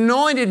 He's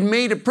anointed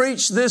me to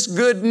preach this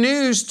good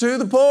news to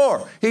the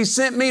poor. He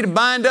sent me to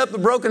bind up the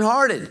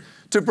brokenhearted,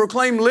 to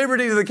proclaim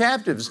liberty to the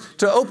captives,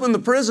 to open the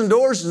prison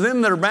doors to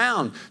them that are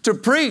bound, to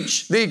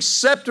preach the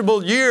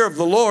acceptable year of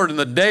the Lord and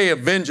the day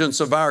of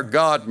vengeance of our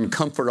God, and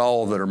comfort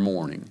all that are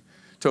mourning.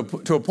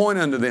 To appoint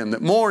unto them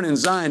that mourn in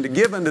Zion, to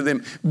give unto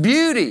them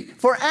beauty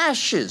for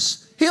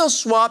ashes. He'll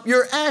swap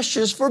your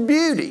ashes for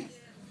beauty.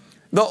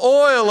 The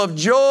oil of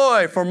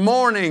joy for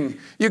mourning.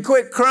 You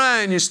quit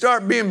crying. You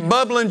start being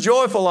bubbling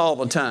joyful all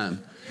the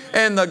time.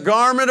 And the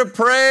garment of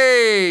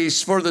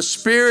praise for the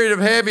spirit of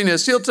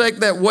heaviness. He'll take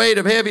that weight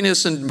of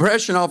heaviness and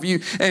depression off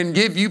you and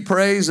give you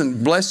praise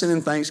and blessing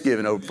and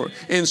thanksgiving over it,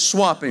 in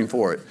swapping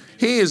for it.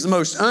 He is the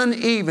most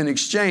uneven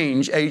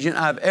exchange agent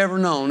I've ever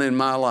known in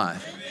my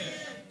life.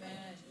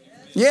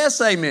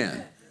 Yes,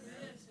 amen.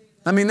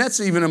 I mean, that's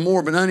even a more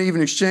of an uneven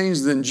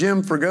exchange than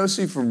Jim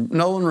Fregosi for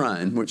Nolan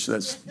Ryan, which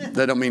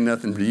that don't mean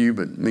nothing to you,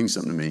 but it means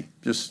something to me.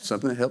 Just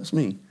something that helps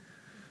me.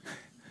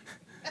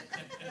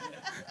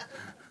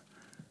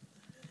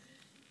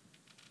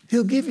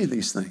 He'll give you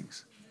these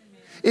things.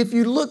 If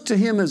you look to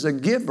Him as a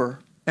giver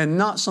and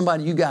not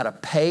somebody you got to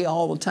pay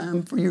all the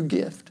time for your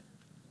gift,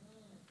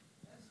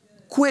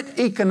 quit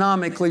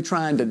economically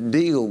trying to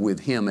deal with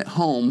Him at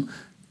home.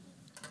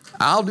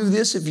 I'll do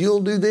this if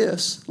you'll do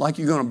this, like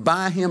you're going to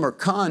buy Him or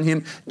con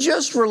Him.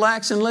 Just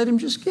relax and let Him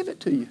just give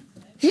it to you.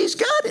 He's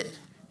got it.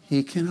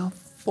 He can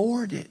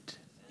afford it.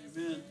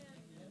 Amen.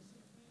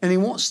 And He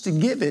wants to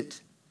give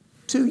it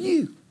to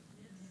you.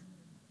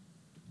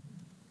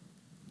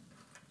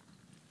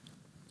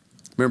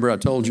 Remember I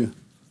told you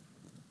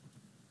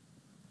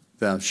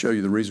that I'll show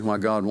you the reason why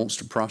God wants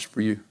to prosper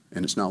you,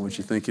 and it's not what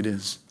you think it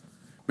is.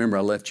 Remember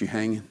I left you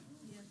hanging?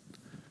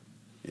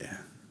 Yeah.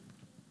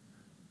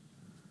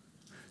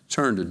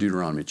 Turn to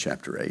Deuteronomy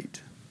chapter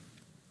 8.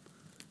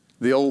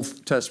 The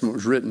Old Testament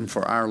was written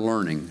for our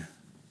learning.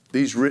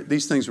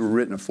 These things were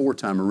written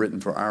aforetime, are written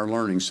for our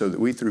learning, so that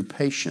we through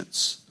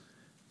patience,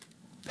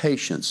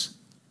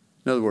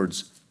 in other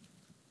words,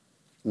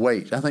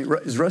 wait. I think,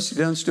 is Rusty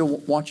Dunn still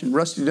watching?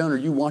 Rusty Dunn, are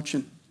you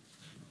watching?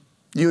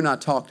 You and I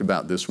talked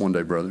about this one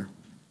day, brother.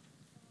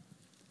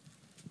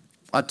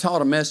 I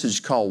taught a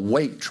message called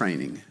weight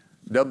training,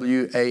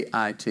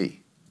 W-A-I-T.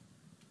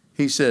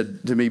 He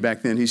said to me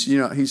back then, he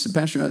said,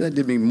 Pastor, that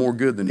did me more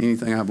good than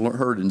anything I've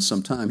heard in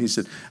some time. He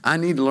said, I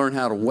need to learn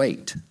how to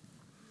wait.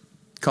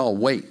 Called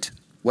wait.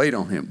 Wait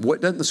on Him.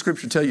 Doesn't the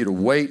Scripture tell you to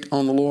wait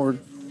on the Lord?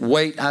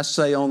 Wait, I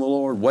say, on the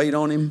Lord. Wait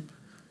on Him.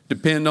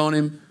 Depend on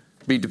Him.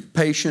 Be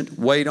patient.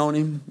 Wait on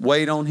Him.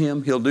 Wait on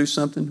Him. He'll do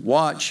something.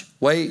 Watch.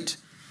 Wait.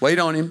 Wait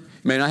on Him.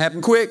 It may not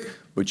happen quick,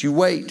 but you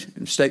wait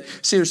and stay.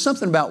 See, there's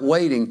something about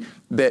waiting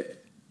that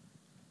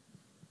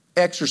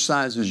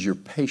exercises your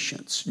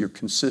patience, your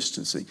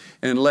consistency,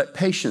 and let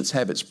patience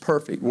have its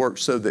perfect work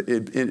so that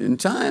in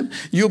time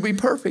you'll be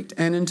perfect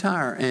and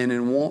entire and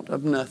in want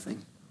of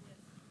nothing.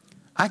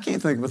 I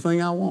can't think of a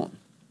thing I want.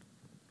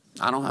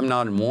 I'm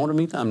not in want of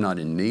anything. I'm not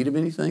in need of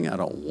anything. I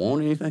don't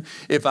want anything.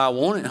 If I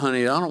want it,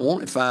 honey, I don't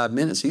want it 5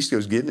 minutes. He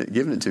goes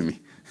giving it to me.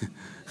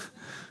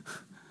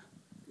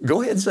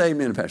 Go ahead and say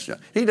amen, Pastor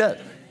John. He does.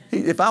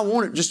 If I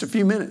want it, just a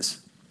few minutes.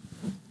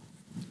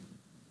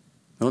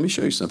 Now, let me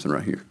show you something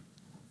right here.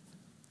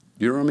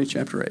 Deuteronomy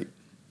chapter 8.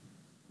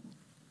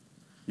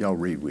 Y'all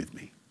read with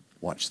me.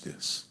 Watch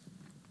this.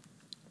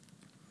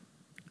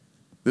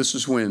 This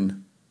is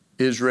when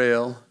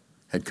Israel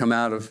had come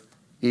out of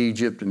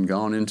Egypt and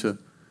gone into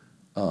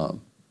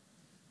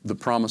the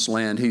promised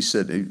land. He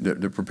said,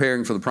 they're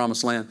preparing for the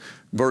promised land.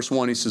 Verse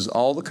 1, he says,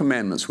 all the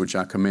commandments which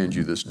I command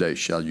you this day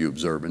shall you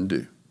observe and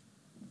do,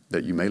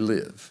 that you may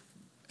live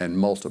and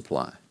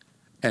multiply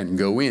and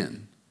go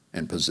in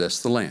and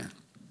possess the land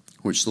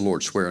which the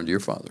Lord sware unto your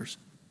fathers.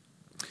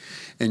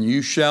 And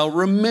you shall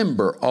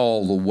remember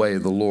all the way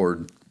the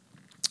Lord,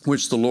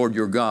 which the Lord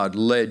your God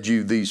led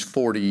you these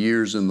 40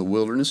 years in the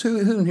wilderness. Who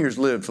in here has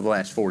lived for the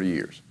last 40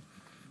 years?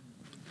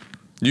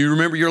 Do you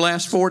remember your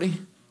last 40?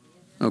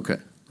 Okay,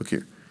 look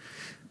here.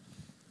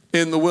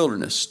 In the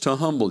wilderness, to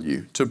humble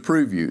you, to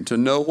prove you, to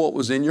know what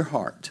was in your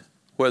heart,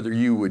 whether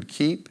you would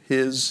keep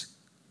His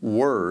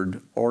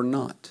word or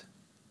not.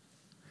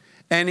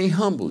 And He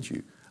humbled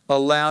you,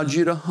 allowed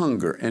you to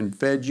hunger, and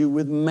fed you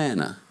with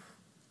manna,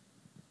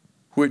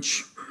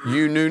 which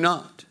you knew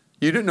not.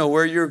 You didn't know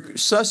where your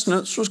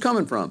sustenance was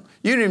coming from.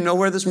 You didn't even know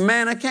where this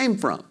manna came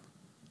from.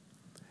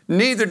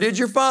 Neither did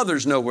your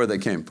fathers know where they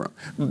came from,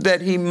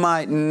 that He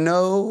might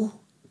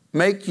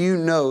make you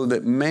know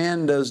that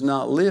man does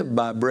not live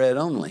by bread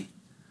only,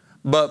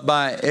 but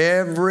by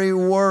every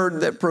word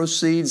that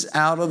proceeds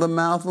out of the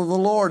mouth of the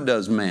Lord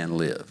does man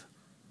live.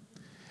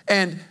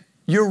 And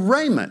your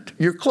raiment,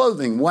 your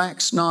clothing,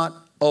 waxed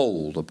not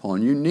old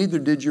upon you, neither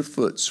did your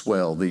foot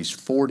swell these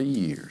 40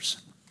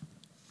 years.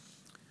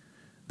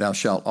 Thou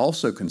shalt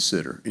also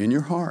consider in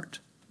your heart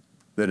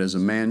that as a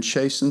man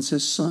chastens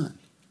his son,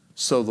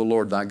 so the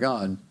Lord thy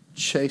God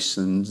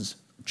chastened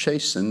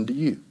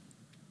you.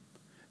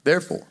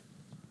 Therefore,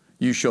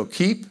 you shall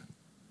keep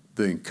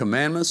the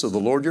commandments of the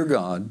Lord your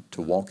God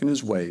to walk in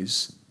His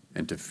ways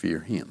and to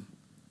fear Him.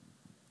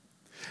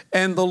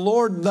 And the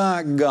Lord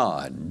thy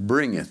God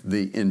bringeth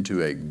thee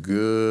into a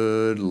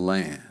good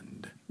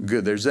land.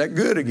 Good, there's that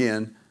good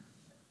again.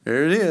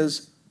 There it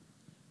is.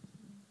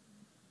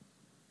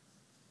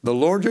 The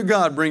Lord your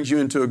God brings you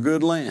into a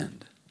good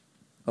land,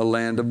 a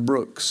land of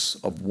brooks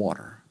of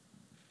water,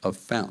 of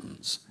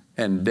fountains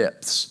and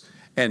depths,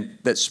 and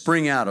that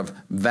spring out of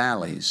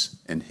valleys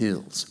and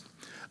hills,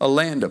 a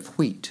land of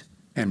wheat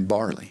and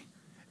barley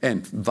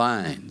and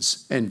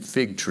vines and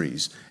fig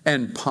trees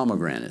and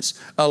pomegranates,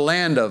 a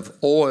land of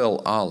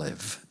oil,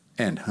 olive,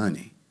 and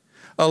honey,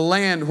 a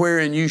land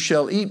wherein you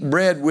shall eat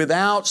bread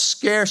without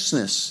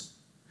scarceness,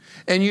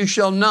 and you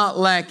shall not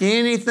lack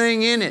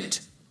anything in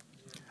it,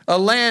 a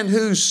land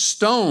whose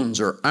stones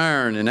are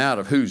iron and out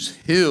of whose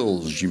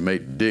hills you may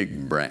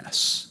dig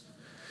brass.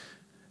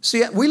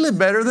 See, we live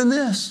better than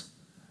this.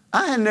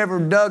 I had never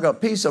dug a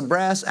piece of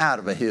brass out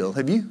of a hill.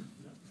 Have you?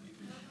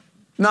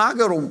 No, I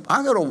go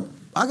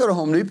to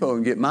Home Depot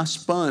and get my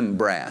spun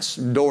brass,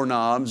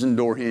 doorknobs and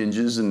door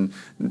hinges and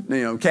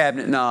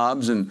cabinet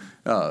knobs and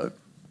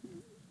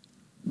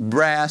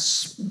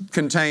brass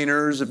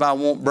containers. If I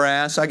want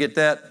brass, I get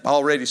that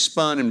already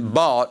spun and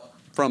bought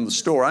from the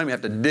store. I don't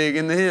even have to dig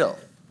in the hill.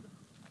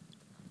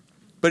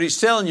 But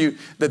He's telling you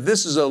that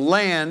this is a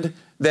land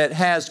that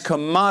has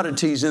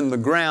commodities in the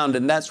ground,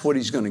 and that's what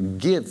He's going to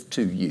give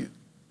to you.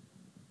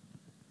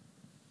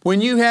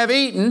 When you have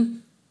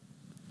eaten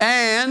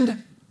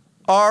and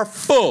are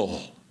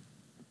full.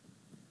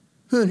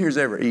 Who in here has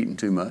ever eaten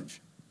too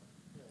much?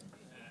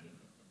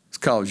 It's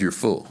because you're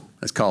full.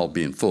 That's called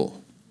being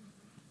full.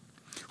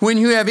 When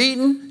you have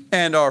eaten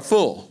and are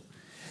full,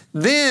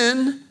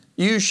 then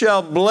you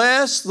shall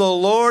bless the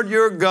Lord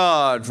your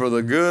God for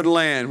the good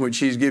land which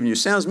He's given you.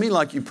 Sounds to me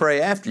like you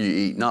pray after you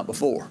eat, not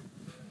before.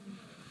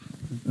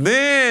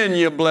 Then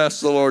you bless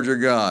the Lord your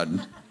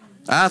God.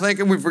 I think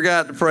if we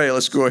forgot to pray,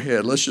 let's go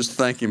ahead. Let's just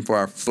thank Him for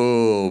our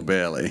full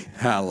belly.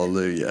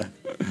 Hallelujah.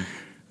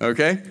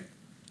 Okay?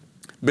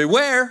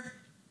 Beware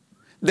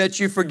that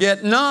you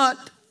forget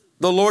not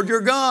the Lord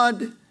your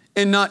God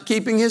in not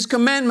keeping His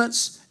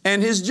commandments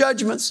and His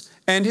judgments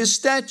and His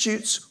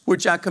statutes,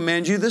 which I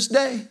command you this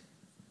day.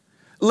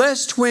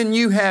 Lest when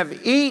you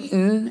have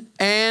eaten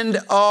and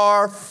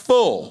are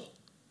full.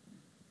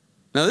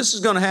 Now this is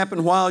going to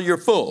happen while you're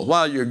full,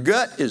 while your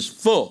gut is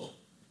full.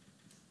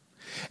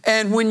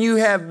 And when you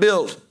have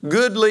built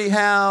goodly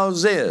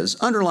houses,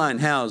 underline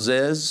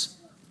houses.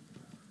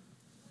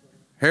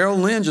 Harold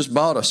Lynn just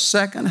bought a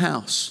second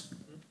house.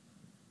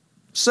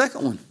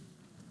 Second one.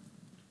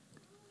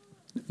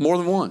 More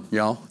than one,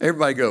 y'all.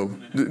 Everybody go.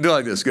 Do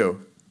like this. Go.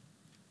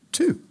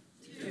 2.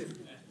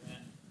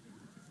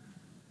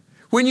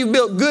 When you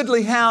built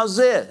goodly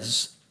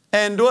houses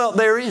and dwelt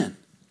therein.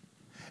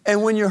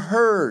 And when your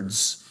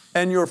herds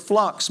and your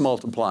flocks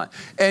multiply,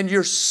 and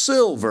your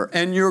silver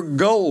and your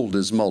gold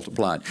is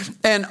multiplied,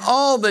 and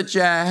all that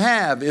you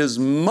have is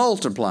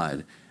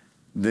multiplied,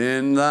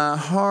 then thy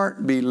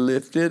heart be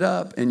lifted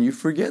up, and you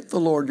forget the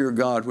Lord your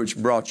God, which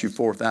brought you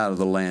forth out of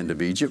the land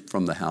of Egypt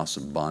from the house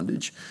of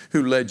bondage,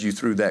 who led you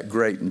through that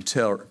great and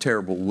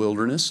terrible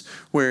wilderness,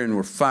 wherein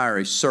were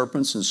fiery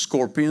serpents and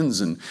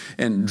scorpions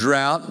and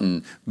drought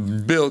and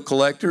bill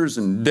collectors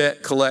and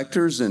debt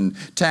collectors and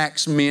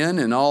tax men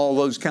and all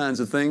those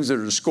kinds of things that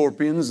are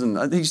scorpions.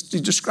 And he's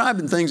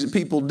describing things that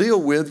people deal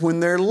with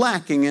when they're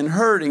lacking and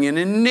hurting and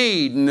in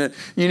need. And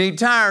you need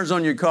tires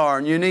on your car,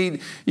 and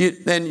and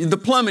the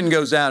plumbing goes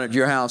goes out at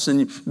your house,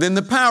 and then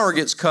the power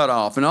gets cut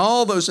off, and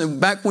all those,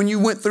 and back when you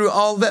went through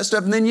all that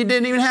stuff, and then you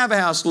didn't even have a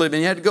house to live in.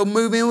 You had to go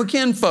move in with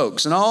kin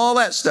folks and all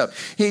that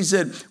stuff. He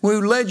said, we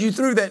led you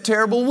through that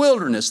terrible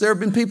wilderness. There have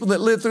been people that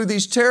lived through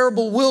these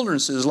terrible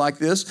wildernesses like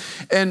this,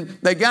 and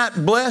they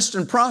got blessed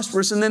and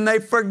prosperous, and then they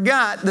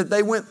forgot that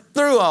they went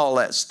through all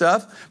that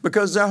stuff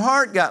because their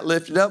heart got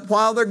lifted up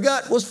while their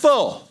gut was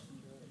full,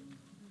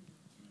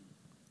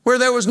 where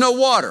there was no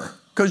water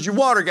because your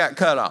water got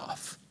cut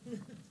off.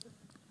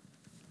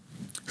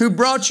 Who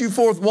brought you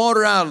forth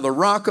water out of the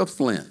rock of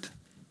flint.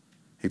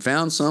 He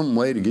found some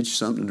way to get you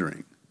something to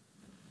drink.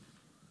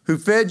 Who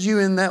fed you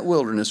in that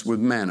wilderness with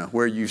manna,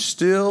 where you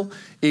still,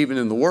 even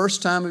in the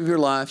worst time of your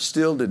life,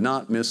 still did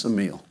not miss a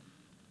meal,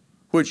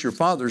 which your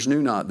fathers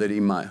knew not, that he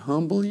might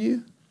humble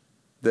you,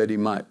 that he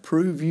might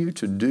prove you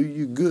to do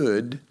you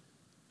good.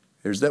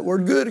 There's that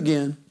word good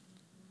again.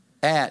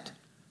 At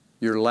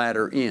your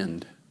latter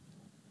end.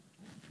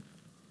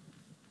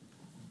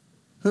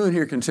 Who in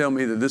here can tell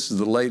me that this is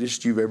the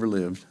latest you've ever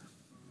lived?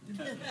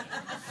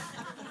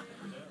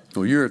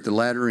 Well, you're at the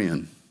latter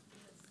end,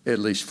 at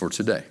least for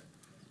today.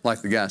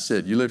 Like the guy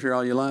said, you live here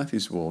all your life? He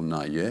said, well,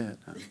 not yet.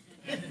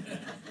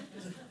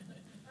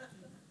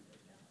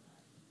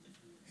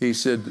 He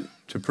said,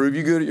 to prove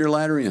you good at your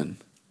latter end.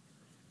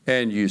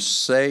 And you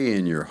say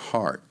in your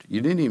heart,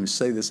 you didn't even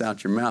say this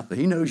out your mouth, but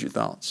he knows your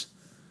thoughts.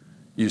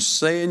 You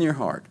say in your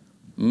heart,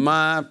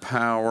 my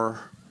power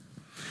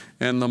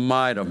and the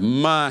might of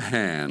my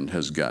hand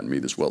has gotten me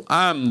this wealth.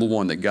 I'm the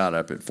one that got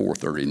up at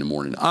 4:30 in the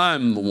morning.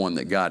 I'm the one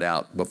that got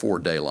out before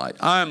daylight.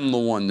 I'm the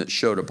one that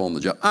showed up on the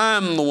job.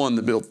 I'm the one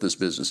that built this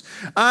business.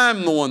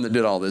 I'm the one that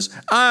did all this.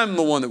 I'm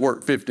the one that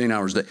worked 15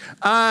 hours a day.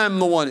 I'm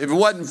the one. If it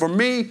wasn't for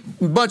me,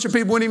 a bunch of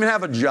people wouldn't even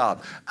have a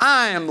job.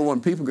 I am the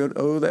one. People go,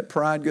 oh, that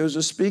pride goes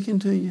to speaking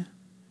to you.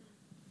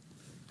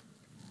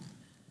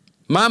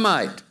 My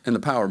might and the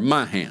power of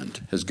my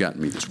hand has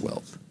gotten me this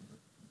wealth.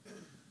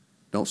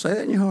 Don't say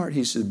that in your heart.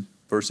 He said,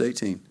 verse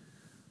 18,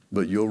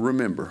 but you'll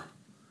remember,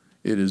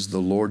 it is the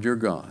Lord your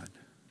God.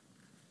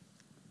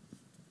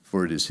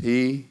 For it is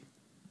he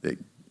that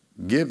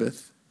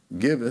giveth.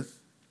 Say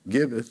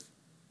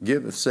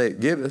it,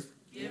 giveth.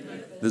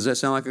 Does that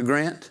sound like a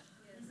grant?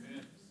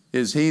 Yes.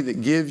 Is he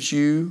that gives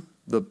you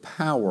the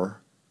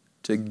power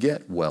to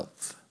get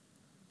wealth.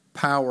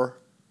 Power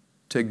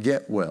to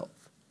get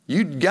wealth.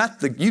 You did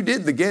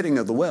the getting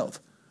of the wealth.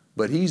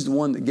 But he's the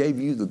one that gave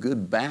you the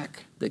good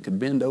back that could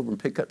bend over and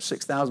pick up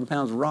 6,000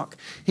 pounds of rock.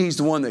 He's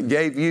the one that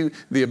gave you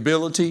the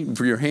ability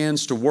for your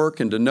hands to work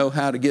and to know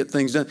how to get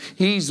things done.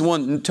 He's the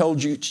one that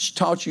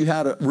taught you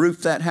how to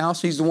roof that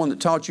house. He's the one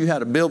that taught you how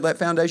to build that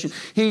foundation.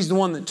 He's the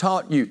one that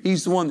taught you.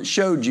 He's the one that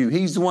showed you.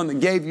 He's the one that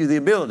gave you the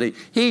ability.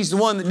 He's the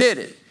one that did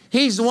it.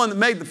 He's the one that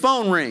made the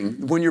phone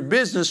ring when your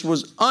business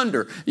was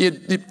under.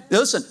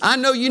 Listen, I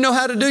know you know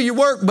how to do your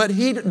work, but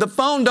the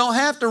phone don't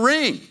have to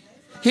ring.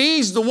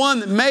 He's the one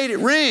that made it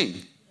ring.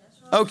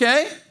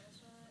 Okay?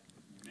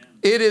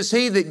 It is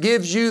he that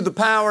gives you the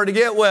power to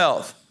get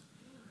wealth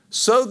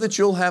so that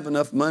you'll have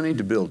enough money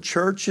to build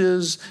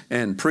churches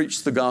and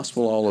preach the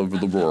gospel all over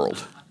the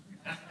world.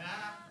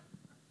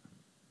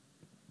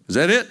 Is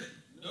that it?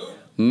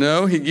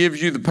 No, he gives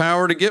you the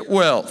power to get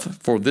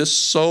wealth for this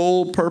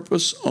sole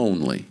purpose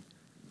only,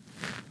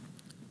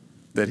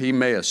 that he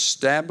may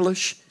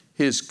establish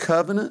his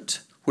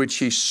covenant which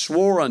he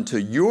swore unto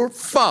your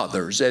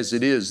fathers as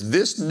it is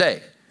this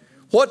day.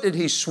 What did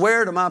he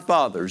swear to my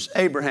fathers,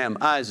 Abraham,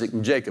 Isaac,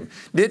 and Jacob?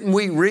 Didn't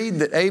we read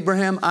that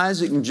Abraham,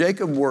 Isaac, and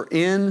Jacob were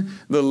in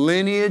the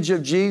lineage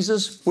of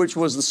Jesus, which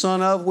was the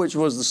son of, which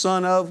was the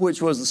son of,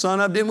 which was the son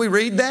of? Didn't we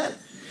read that?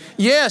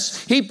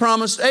 Yes, he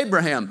promised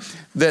Abraham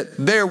that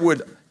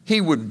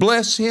he would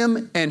bless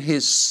him and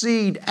his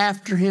seed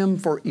after him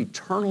for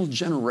eternal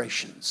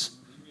generations.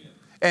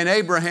 And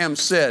Abraham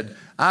said,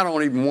 I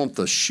don't even want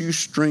the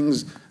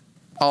shoestrings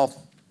off.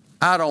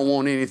 I don't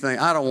want anything.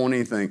 I don't want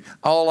anything.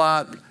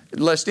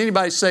 Lest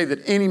anybody say that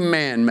any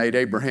man made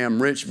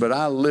Abraham rich, but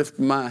I lift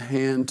my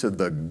hand to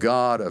the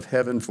God of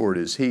heaven, for it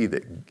is he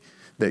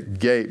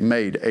that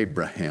made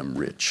Abraham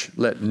rich.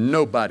 Let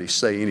nobody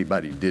say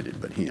anybody did it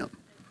but him.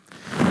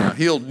 Now,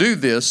 he'll do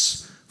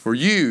this for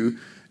you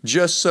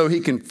just so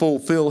he can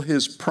fulfill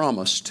his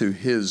promise to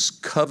his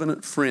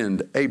covenant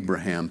friend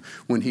Abraham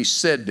when he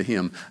said to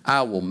him,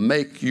 I will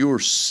make your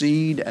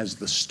seed as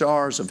the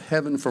stars of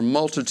heaven for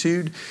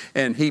multitude.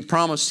 And he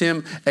promised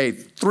him a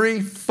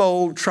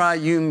threefold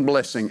triune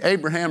blessing.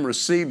 Abraham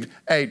received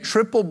a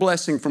triple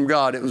blessing from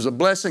God. It was a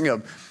blessing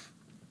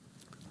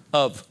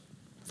of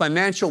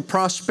financial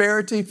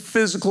prosperity,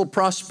 physical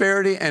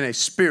prosperity, and a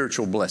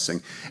spiritual blessing.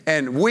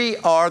 And we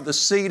are the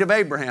seed of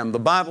Abraham. The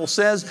Bible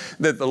says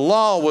that the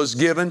law was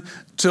given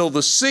till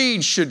the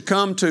seed should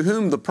come to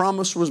whom the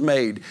promise was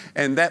made.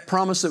 And that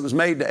promise that was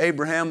made to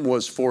Abraham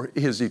was for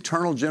his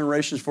eternal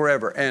generations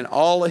forever and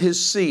all of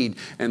his seed.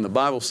 And the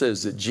Bible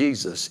says that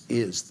Jesus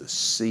is the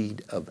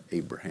seed of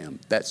Abraham.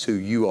 That's who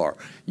you are.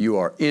 You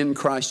are in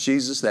Christ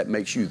Jesus. That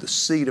makes you the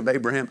seed of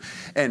Abraham.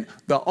 And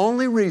the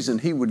only reason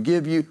he would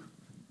give you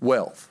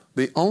wealth,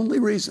 the only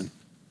reason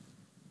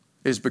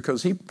is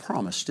because He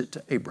promised it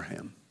to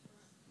Abraham.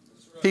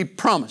 He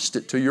promised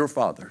it to your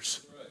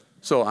fathers.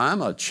 So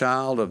I'm a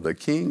child of the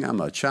King.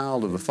 I'm a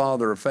child of the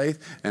Father of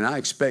faith, and I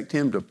expect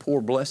Him to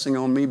pour blessing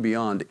on me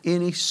beyond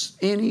any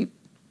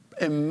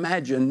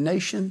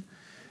imagination.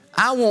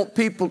 I want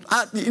people,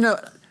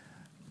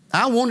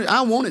 I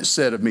want it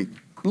said of me.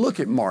 Look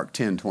at Mark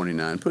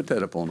 10:29. Put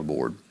that up on the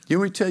board. You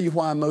want me to tell you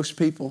why most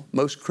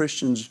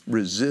Christians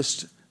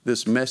resist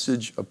this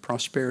message of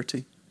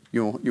prosperity?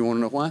 You want to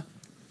know why?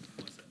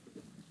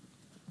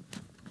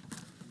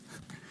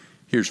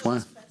 Here's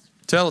why.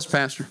 Tell us,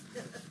 Pastor.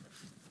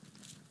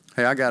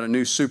 Hey, I got a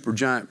new super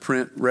giant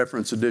print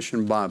reference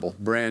edition Bible,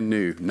 brand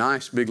new,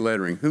 nice big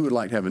lettering. Who would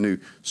like to have a new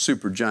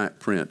super giant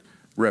print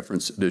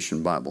reference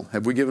edition Bible?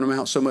 Have we given them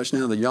out so much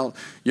now that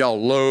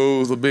y'all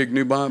loathe the big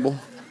new Bible?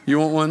 You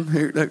want one?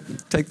 Here,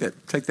 take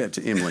that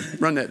to Emily.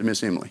 Run that to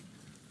Miss Emily.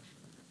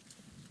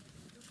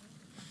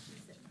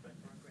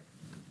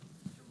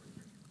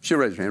 She'll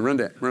raise her hand. Run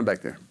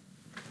back there.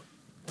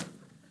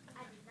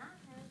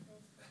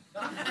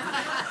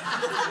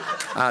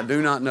 I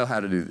do not know how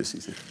to do this, he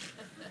said.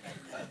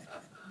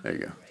 There you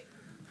go.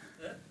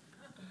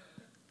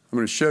 I'm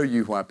going to show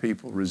you why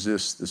people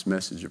resist this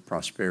message of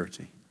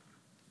prosperity.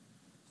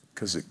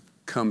 Because it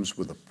comes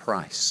with a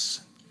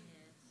price.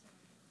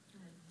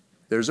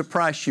 There's a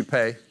price you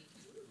pay.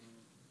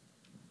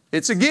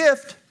 It's a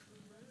gift,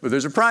 but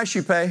there's a price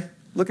you pay.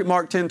 Look at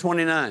Mark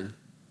 10:29.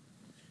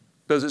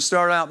 Does it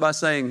start out by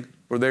saying,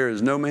 "For there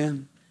is no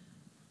man"?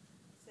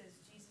 It says,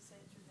 Jesus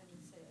answered them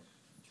and said,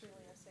 "Truly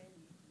I say to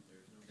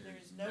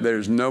you,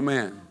 There's no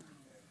man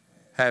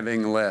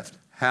having left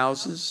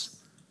houses,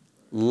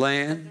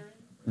 land,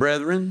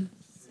 brethren,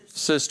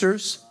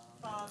 sisters,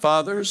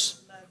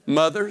 fathers,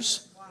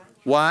 mothers,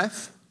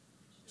 wife,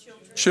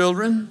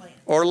 children,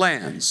 or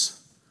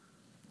lands,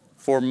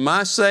 for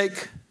my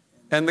sake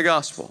and the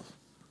gospel."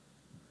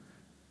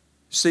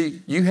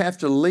 See, you have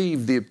to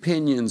leave the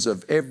opinions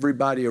of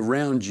everybody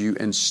around you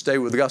and stay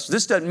with the gospel.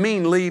 This doesn't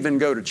mean leave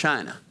and go to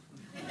China.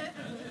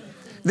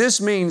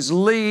 This means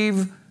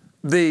leave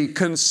the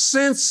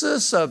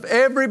consensus of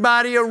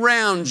everybody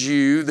around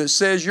you that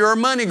says you're a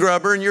money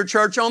grubber and you're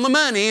church on the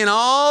money and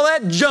all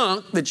that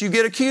junk that you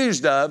get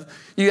accused of.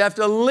 You have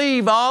to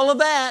leave all of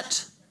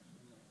that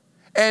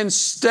and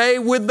stay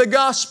with the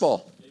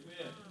gospel. Amen.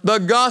 The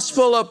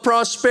gospel of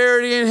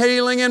prosperity and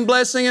healing and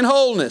blessing and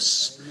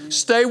wholeness. Amen.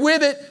 Stay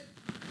with it.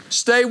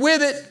 Stay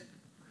with it.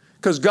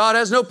 Because God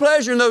has no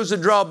pleasure in those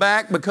that draw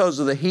back because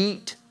of the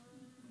heat.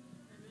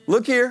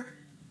 Look here.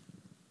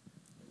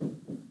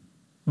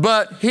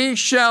 But he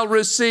shall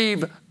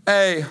receive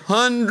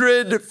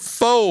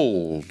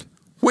 100-fold.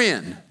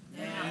 When?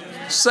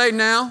 Now. Say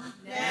now.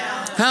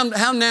 Now.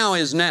 How now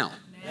is now?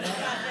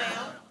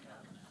 Now.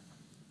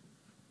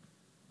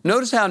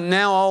 Notice how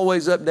now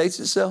always updates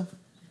itself.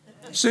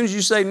 As soon as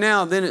you say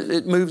now, then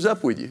it moves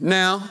up with you.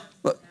 Now.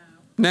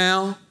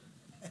 Now.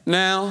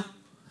 Now.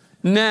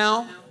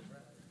 Now.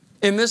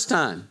 In this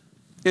time.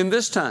 In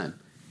this time.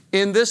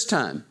 In this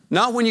time.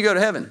 Not when you go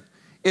to heaven.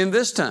 In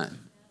this time.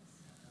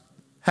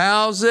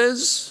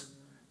 Houses,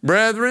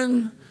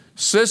 brethren,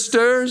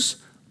 sisters,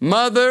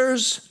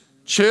 mothers,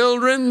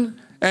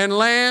 children, and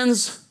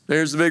lands.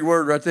 There's the big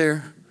word right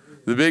there.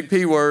 The big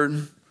P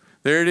word.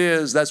 There it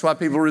is. That's why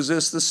people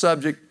resist the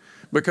subject,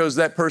 because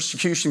that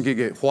persecution can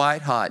get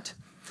white hot.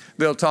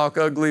 They'll talk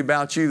ugly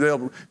about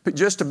you.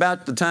 Just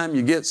about the time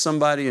you get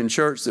somebody in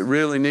church that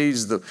really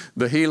needs the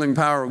healing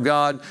power of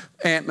God,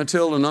 Aunt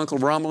Matilda and Uncle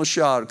Rommel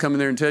Shaw will come in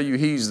there and tell you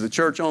he's the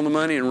church on the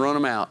money and run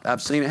them out.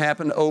 I've seen it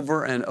happen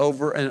over and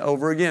over and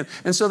over again.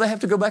 And so they have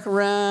to go back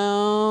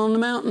around the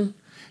mountain.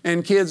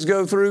 And kids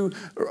go through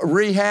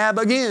rehab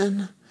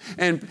again.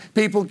 And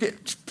people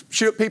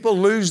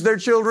lose their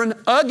children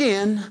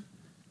again.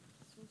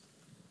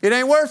 It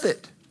ain't worth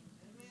it.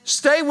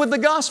 Stay with the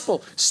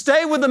gospel.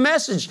 Stay with the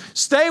message.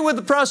 Stay with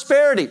the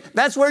prosperity.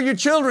 That's where your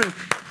children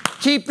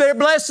keep their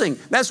blessing.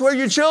 That's where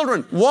your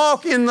children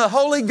walk in the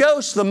Holy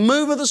Ghost, the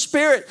move of the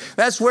Spirit.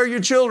 That's where your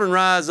children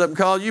rise up and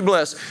call you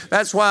blessed.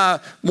 That's why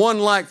one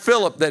like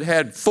Philip that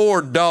had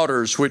 4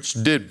 daughters which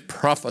did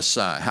prophesy.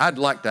 I'd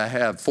like to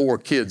have 4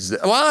 kids.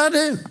 Well, I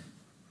do.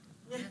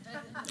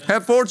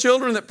 Have 4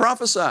 children that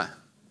prophesy.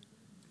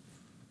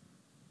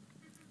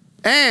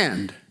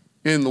 And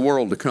in the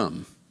world to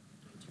come,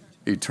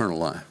 eternal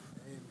life.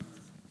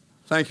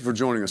 Thank you for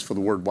joining us for the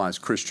Word Wise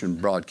Christian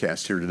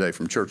broadcast here today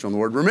from Church on the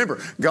Word. Remember,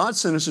 God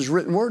sent us His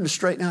written Word to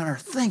straighten out our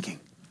thinking.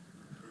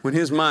 When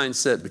His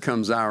mindset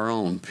becomes our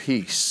own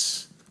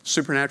peace,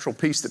 supernatural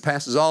peace that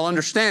passes all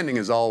understanding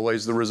is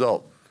always the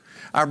result.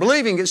 Our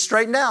believing gets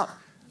straightened out.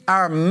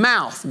 Our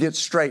mouth gets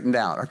straightened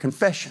out. Our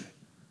confession.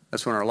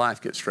 That's when our life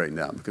gets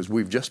straightened out, because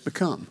we've just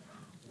become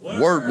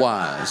Word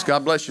Wise.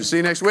 God bless you. See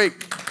you next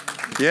week.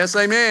 Yes,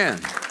 amen.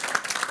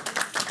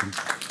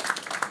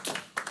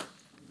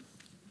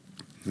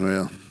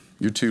 Well,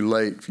 you're too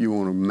late if you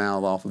want to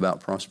mouth off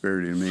about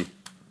prosperity to me.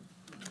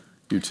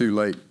 You're too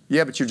late.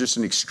 Yeah, but you're just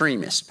an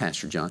extremist,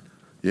 Pastor John.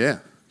 Yeah,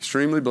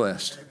 extremely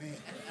blessed.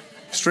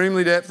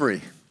 Extremely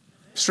debt-free.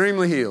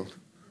 Extremely healed.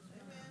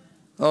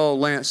 Oh,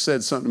 Lance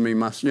said something to me.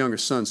 My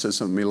youngest son said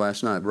something to me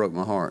last night that broke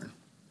my heart.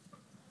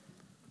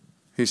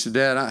 He said,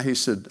 Dad,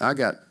 I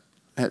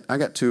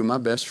got two of my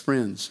best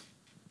friends,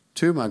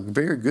 two of my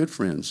very good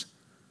friends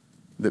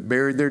that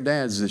buried their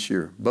dads this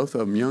year, both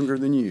of them younger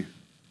than you.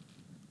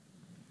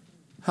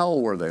 How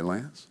old were they,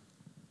 Lance?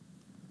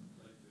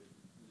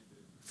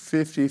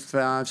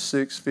 55,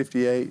 6,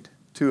 58,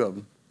 two of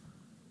them.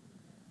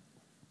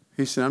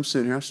 He said, I'm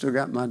sitting here, I still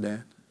got my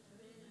dad.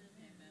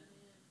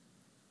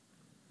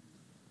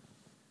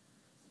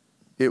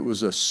 It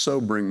was a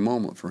sobering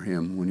moment for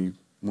him when he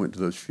went to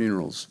those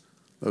funerals,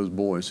 those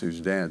boys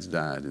whose dads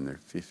died in their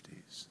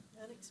 50s.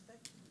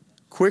 Unexpected.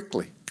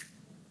 Quickly,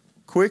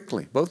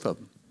 both of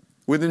them.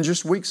 Within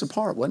just weeks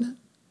apart, wasn't it?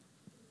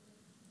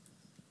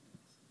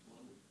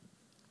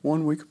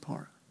 1 week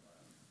apart.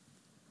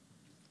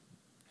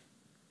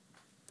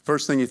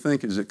 First thing you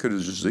think is it could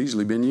have just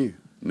easily been you.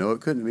 No,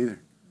 it couldn't have either.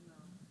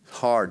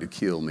 Hard to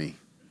kill me.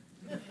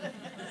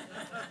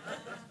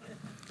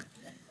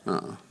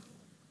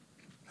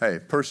 Hey,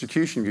 if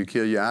persecution could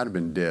kill you, I'd have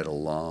been dead a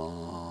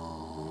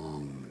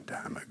long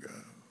time ago.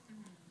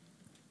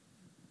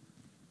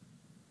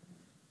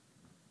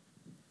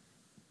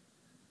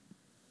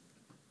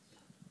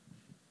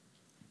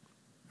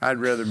 I'd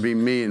rather be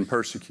me and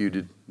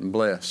persecuted and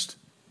blessed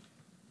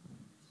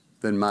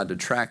than my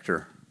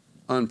detractor,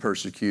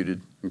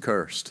 unpersecuted and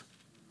cursed.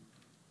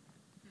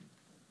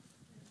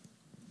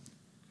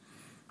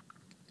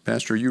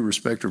 Pastor, are you a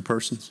respecter of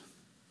persons?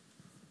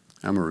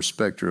 I'm a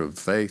respecter of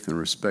faith and a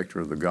respecter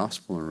of the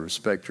gospel and a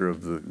respecter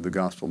of the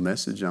gospel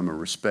message. I'm a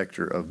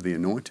respecter of the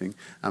anointing.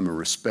 I'm a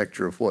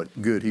respecter of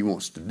what good he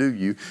wants to do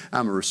you.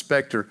 I'm a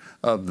respecter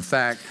of the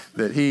fact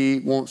that he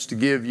wants to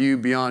give you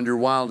beyond your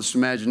wildest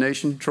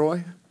imagination.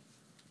 Troy,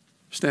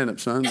 stand up,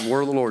 son. The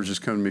word of the Lord is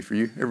just coming to me for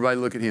you. Everybody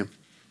look at him.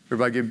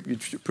 Everybody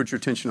put your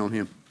attention on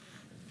him.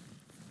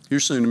 You're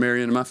soon to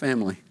marry into my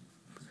family.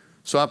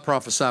 So I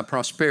prophesy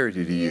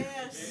prosperity to you.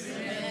 Yes.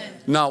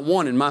 Not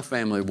one in my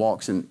family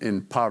walks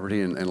in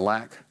poverty and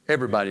lack.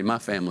 Everybody in my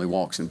family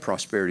walks in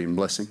prosperity and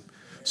blessing.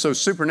 So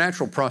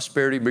supernatural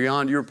prosperity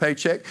beyond your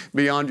paycheck,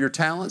 beyond your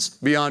talents,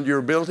 beyond your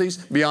abilities,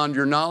 beyond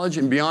your knowledge,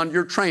 and beyond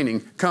your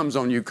training comes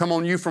on you. Come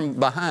on you from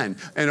behind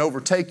and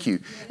overtake you.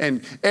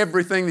 And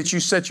everything that you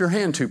set your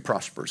hand to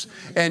prospers.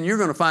 And you're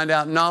going to find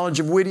out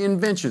knowledge of witty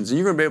inventions. And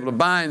you're going to be able to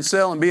buy and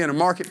sell and be in a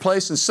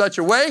marketplace in such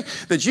a way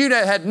that you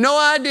had no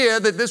idea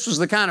that this was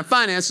the kind of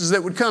finances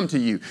that would come to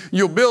you.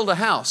 You'll build a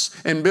house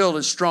and build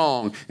it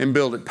strong and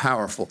build it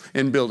powerful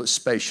and build it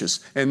spacious.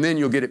 And then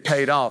you'll get it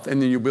paid off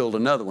and then you'll build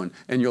another one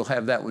and you'll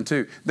have that one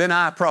too. Then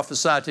I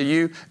prophesy to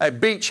you a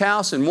beach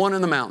house and one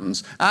in the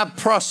mountains. I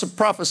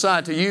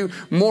prophesy to you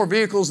more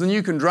vehicles than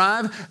you can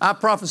drive. I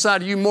prophesy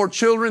to you more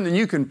children than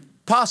you can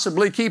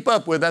possibly keep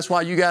up with. That's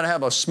why you got to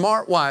have a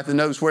smart wife that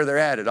knows where they're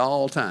at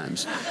all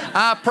times.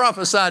 I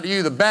prophesy to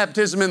you the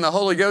baptism in the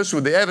Holy Ghost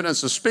with the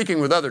evidence of speaking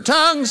with other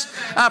tongues.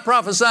 I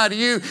prophesy to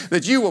you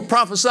that you will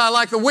prophesy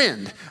like the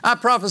wind. I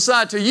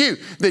prophesy to you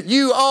that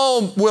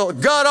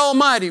God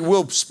Almighty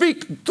will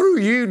speak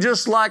through you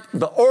just like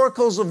the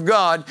oracles of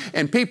God,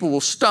 and people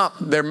will stop,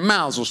 their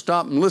mouths will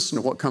stop and listen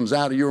to what comes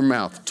out of your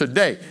mouth.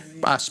 Today,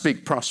 I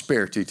speak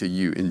prosperity to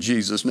you in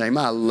Jesus' name.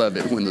 I love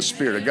it when the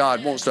Spirit of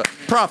God wants to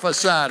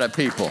prophesy to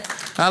people.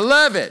 I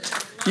love it.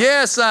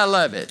 Yes, I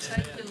love it.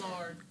 Thank you,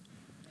 Lord.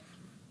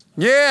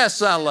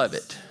 Yes, I love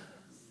it.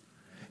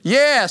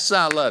 Yes,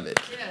 I love it.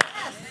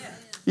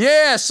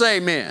 Yes,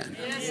 amen.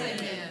 Yes,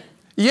 amen.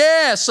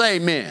 Yes,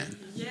 amen.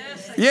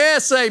 Yes,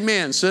 Yes,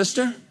 amen,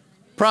 sister.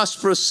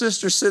 Prosperous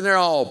sister sitting there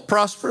all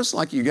prosperous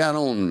like you got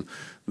on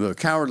the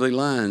Cowardly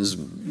Lions.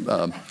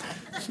 I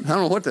don't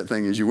know what that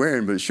thing is you're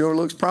wearing, but it sure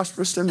looks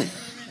prosperous to me.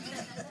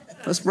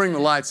 Let's bring the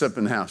lights up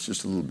in the house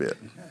just a little bit.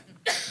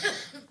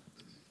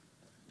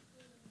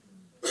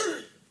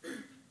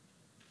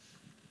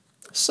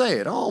 Say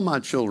it. All my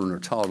children are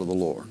taught of the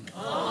Lord.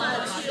 all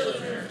my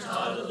children are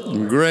taught of the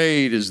Lord.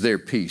 Great is their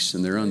peace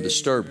and their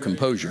undisturbed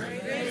composure.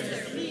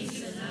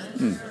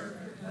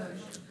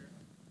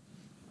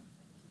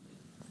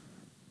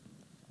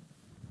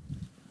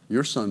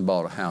 Your son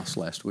bought a house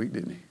last week,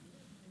 didn't he?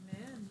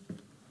 Amen.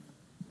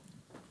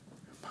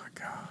 My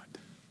God.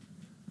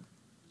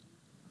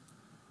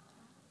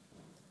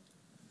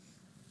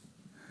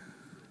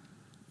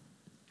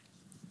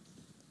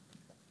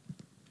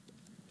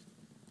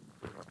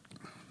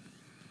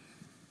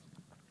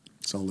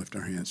 Let's all lift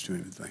our hands to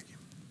him and thank him.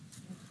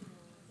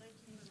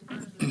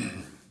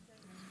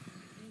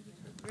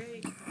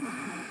 Great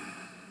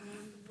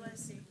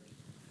blessing.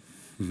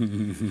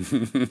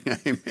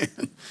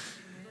 Amen.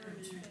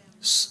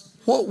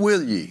 What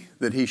will ye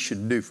that he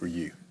should do for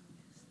you?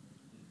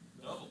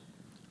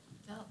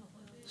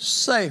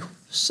 Say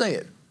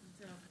it.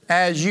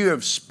 As you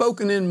have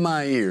spoken in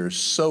my ears,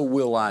 so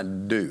will I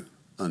do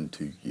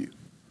unto you.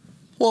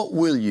 What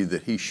will you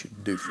that he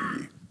should do for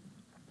you?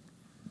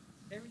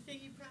 Everything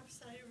you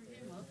prophesy over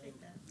him, I'll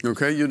take that.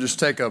 Okay, you'll just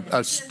take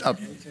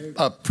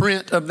a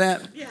print of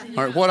that.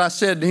 All right, what I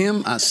said to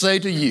him, I say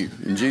to you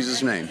in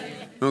Jesus' name.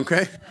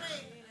 Okay?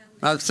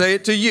 I say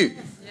it to you.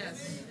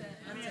 Yes.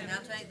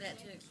 I'll take that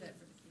too.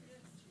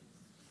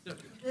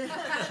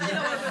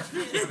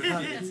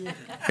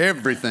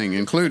 Everything,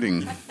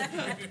 including.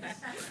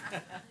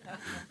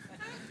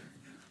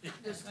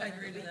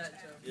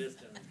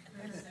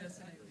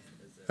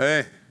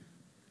 Hey,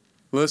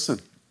 listen,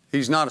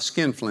 he's not a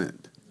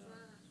skinflint.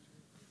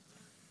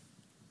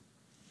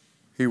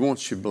 He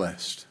wants you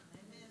blessed.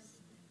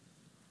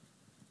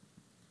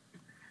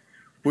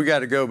 We got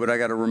to go, but I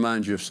got to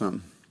remind you of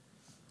something.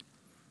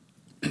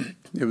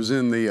 It was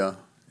in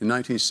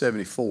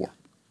 1974.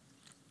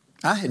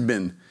 I had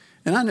been,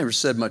 and I never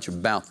said much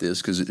about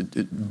this because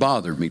it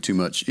bothered me too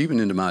much,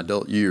 even into my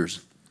adult years.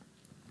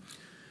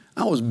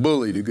 I was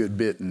bullied a good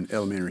bit in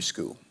elementary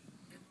school.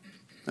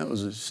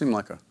 It seemed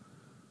like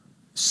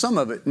some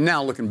of it,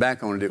 now looking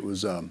back on it, it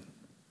was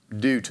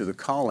due to the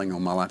calling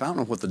on my life. I don't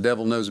know what the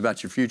devil knows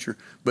about your future,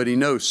 but he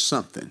knows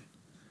something.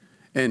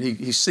 And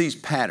he sees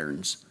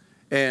patterns.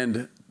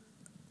 And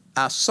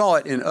I saw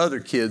it in other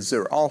kids that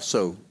are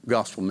also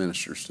gospel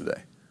ministers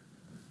today.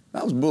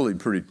 I was bullied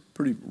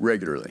pretty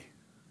regularly.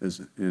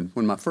 And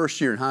when my first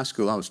year in high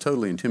school, I was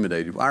totally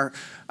intimidated.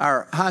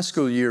 Our high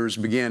school years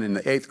began in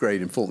the 8th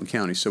grade in Fulton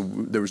County, so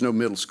there was no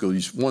middle school.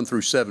 1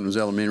 through 7 was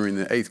elementary, and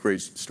the 8th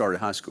grade started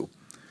high school.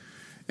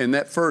 And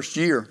that first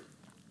year,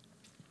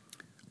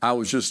 I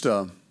was just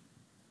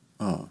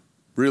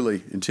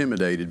really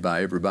intimidated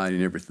by everybody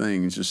and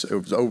everything. It was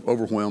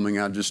overwhelming.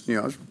 I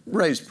was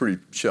raised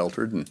pretty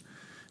sheltered and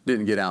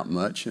didn't get out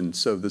much. And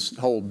so this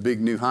whole big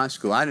new high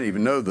school, I didn't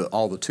even know that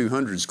all the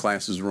 200s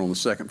classes were on the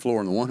second floor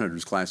and the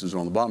 100s classes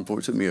were on the bottom floor.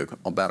 It took me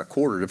about a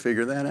quarter to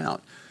figure that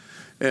out.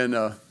 And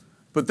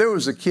but there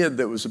was a kid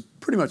that was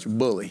pretty much a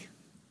bully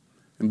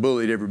and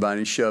bullied everybody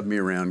and shoved me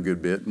around a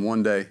good bit. And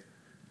one day,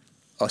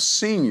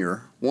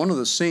 one of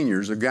the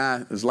seniors, a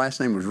guy, his last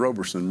name was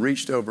Roberson,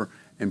 reached over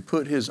and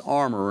put his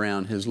arm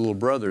around his little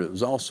brother that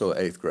was also an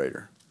 8th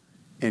grader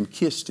and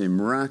kissed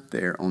him right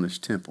there on his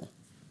temple.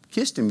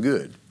 Kissed him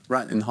good,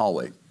 right in the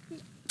hallway.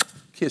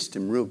 Kissed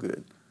him real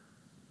good.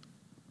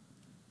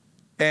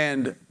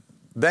 And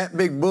that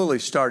big bully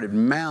started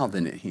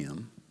mouthing at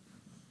him,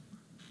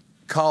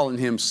 calling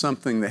him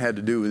something that had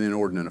to do with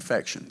inordinate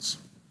affections.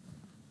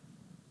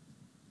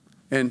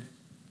 And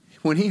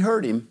when he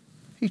heard him,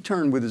 he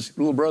turned with his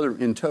little brother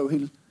in tow.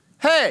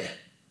 Hey,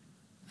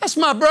 that's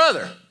my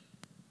brother.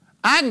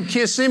 I can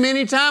kiss him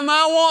anytime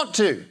I want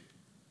to.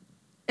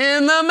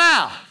 In the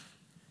mouth.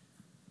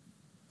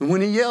 And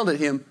when he yelled at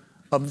him,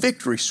 a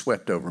victory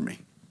swept over me.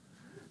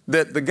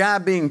 That the guy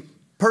being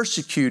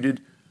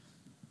persecuted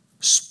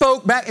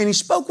spoke back, and he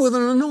spoke with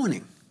an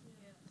anointing.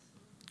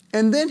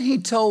 And then he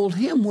told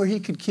him where he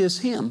could kiss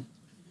him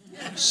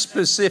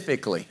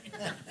specifically.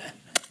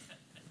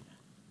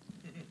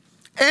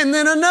 And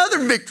then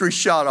another victory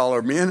shot all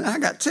over me, and I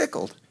got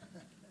tickled.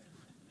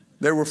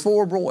 There were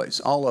 4 boys,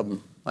 all of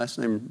them, last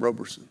name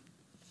Roberson.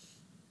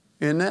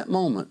 In that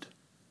moment,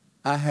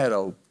 I had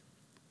a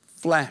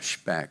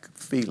flashback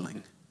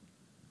feeling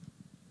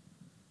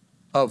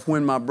of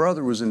when my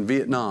brother was in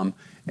Vietnam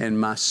and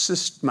my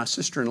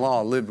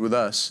sister-in-law lived with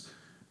us.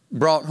 I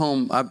brought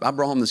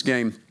home this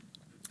game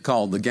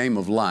called The Game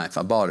of Life.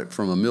 I bought it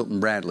from a Milton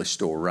Bradley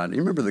store, right? You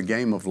remember The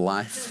Game of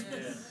Life?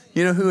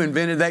 You know who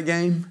invented that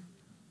game?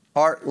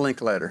 Art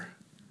Linkletter.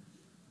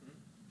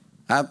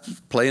 I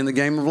play in the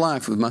game of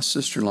life with my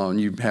sister-in-law,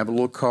 and you have a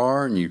little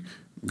car, and you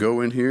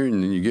go in here,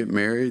 and then you get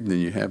married, and then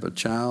you have a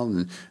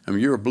child,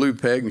 and you're a blue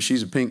peg, and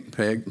she's a pink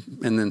peg,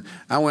 and then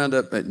I wound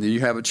up, you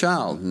have a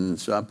child, and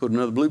so I put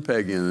another blue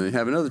peg in, and then you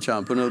have another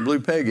child, put another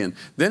blue peg in.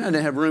 Then I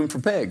didn't have room for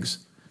pegs.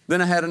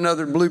 Then I had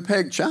another blue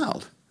peg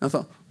child. I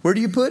thought, where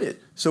do you put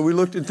it? So we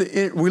looked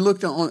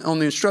on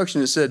the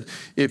instruction. It said,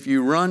 if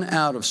you run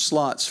out of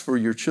slots for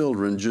your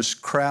children,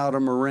 just crowd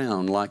them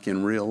around like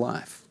in real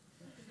life.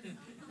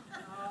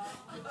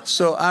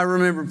 So I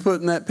remember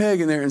putting that peg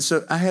in there, and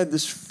so I had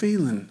this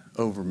feeling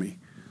over me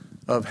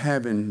of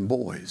having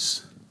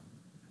boys.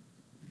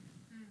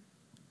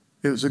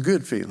 It was a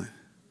good feeling.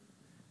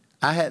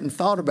 I hadn't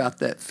thought about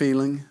that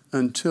feeling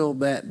until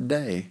that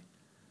day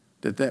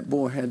that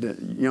boy had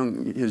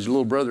his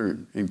little brother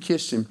and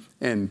kissed him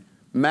and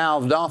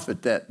mouthed off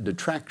at that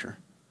detractor.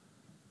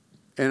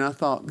 And I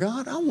thought,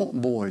 God, I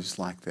want boys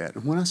like that.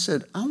 And when I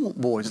said, I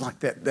want boys like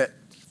that, that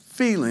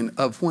feeling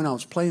of when I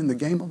was playing the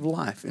game of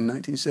life in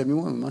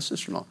 1971 with my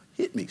sister-in-law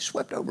hit me,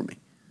 swept over me.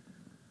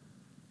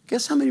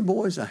 Guess how many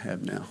boys I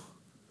have now?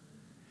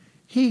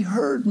 He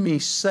heard me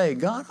say,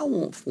 God, I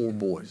want 4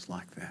 boys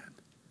like that.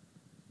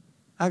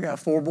 I got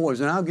 4 boys,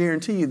 and I'll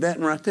guarantee you that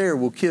right there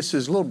will kiss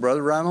his little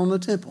brother right on the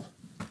temple.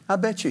 I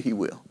bet you he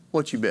will.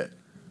 What you bet?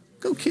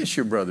 Go kiss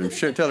your brother and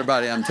tell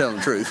everybody I'm telling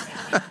the truth.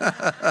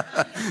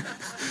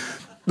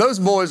 Those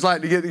boys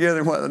like to get together,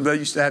 and they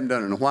haven't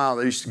done it in a while.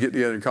 They used to get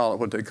together and call it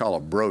what they call a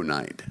bro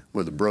night,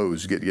 where the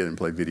bros get together and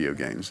play video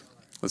games.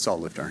 Let's all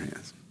lift our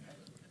hands.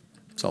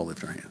 Let's all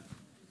lift our hands.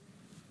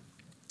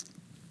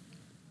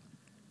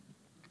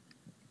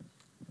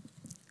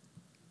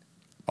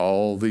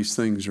 All these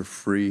things are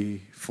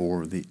free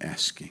for the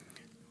asking.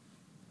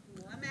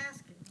 Well, I'm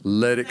asking.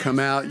 Let it come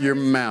out your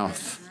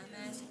mouth.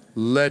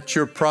 Let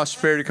your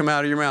prosperity come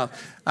out of your mouth.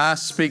 I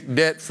speak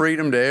debt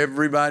freedom to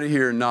everybody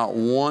here. Not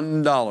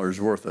 $1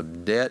 worth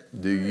of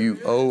debt do you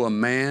owe a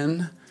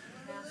man.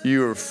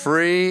 You are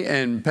free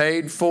and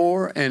paid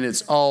for, and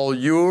it's all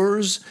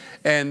yours,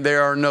 and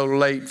there are no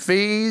late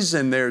fees,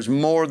 and there's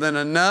more than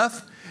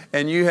enough,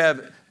 and you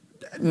have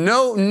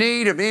no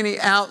need of any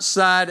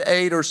outside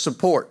aid or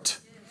support,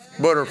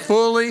 but are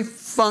fully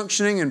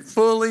functioning and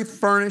fully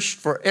furnished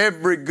for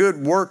every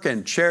good work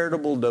and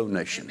charitable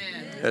donation,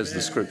 as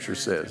the Scripture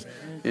says.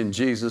 In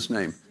Jesus'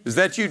 name. Is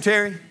that you,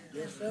 Terry?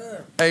 Yes,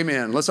 sir.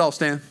 Amen. Let's all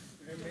stand.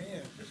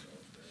 Amen.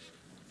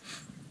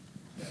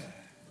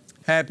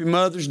 Happy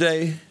Mother's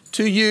Day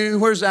to you.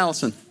 Where's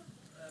Allison?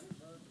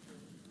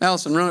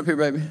 Allison, run up here,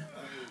 baby.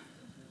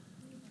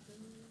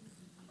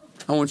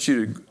 I want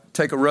you to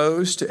take a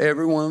rose to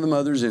every one of the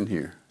mothers in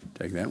here.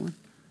 Take that one.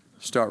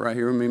 Start right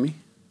here with Mimi.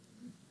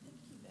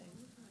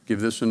 Give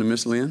this one to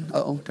Miss Lynn.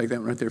 Uh-oh, take that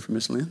one right there for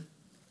Miss Lynn.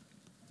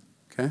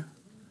 Okay.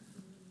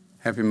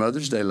 Happy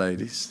Mother's Day,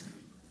 ladies.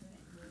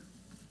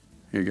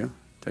 Here you go.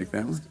 Take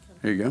that one.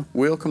 Here you go.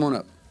 Will, come on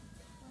up.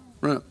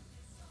 Run up.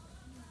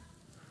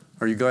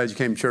 Are you glad you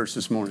came to church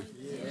this morning?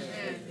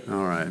 Yeah.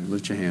 All right.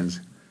 Lift your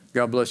hands.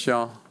 God bless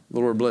y'all. The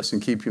Lord bless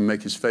and keep you and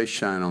make His face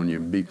shine on you.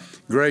 Be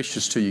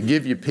gracious to you.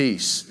 Give you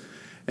peace.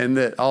 And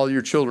that all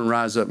your children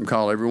rise up and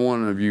call every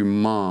one of you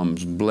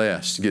moms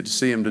blessed. Get to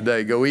see them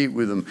today. Go eat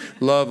with them.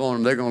 Love on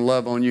them. They're going to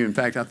love on you. In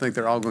fact, I think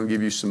they're all going to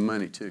give you some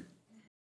money too.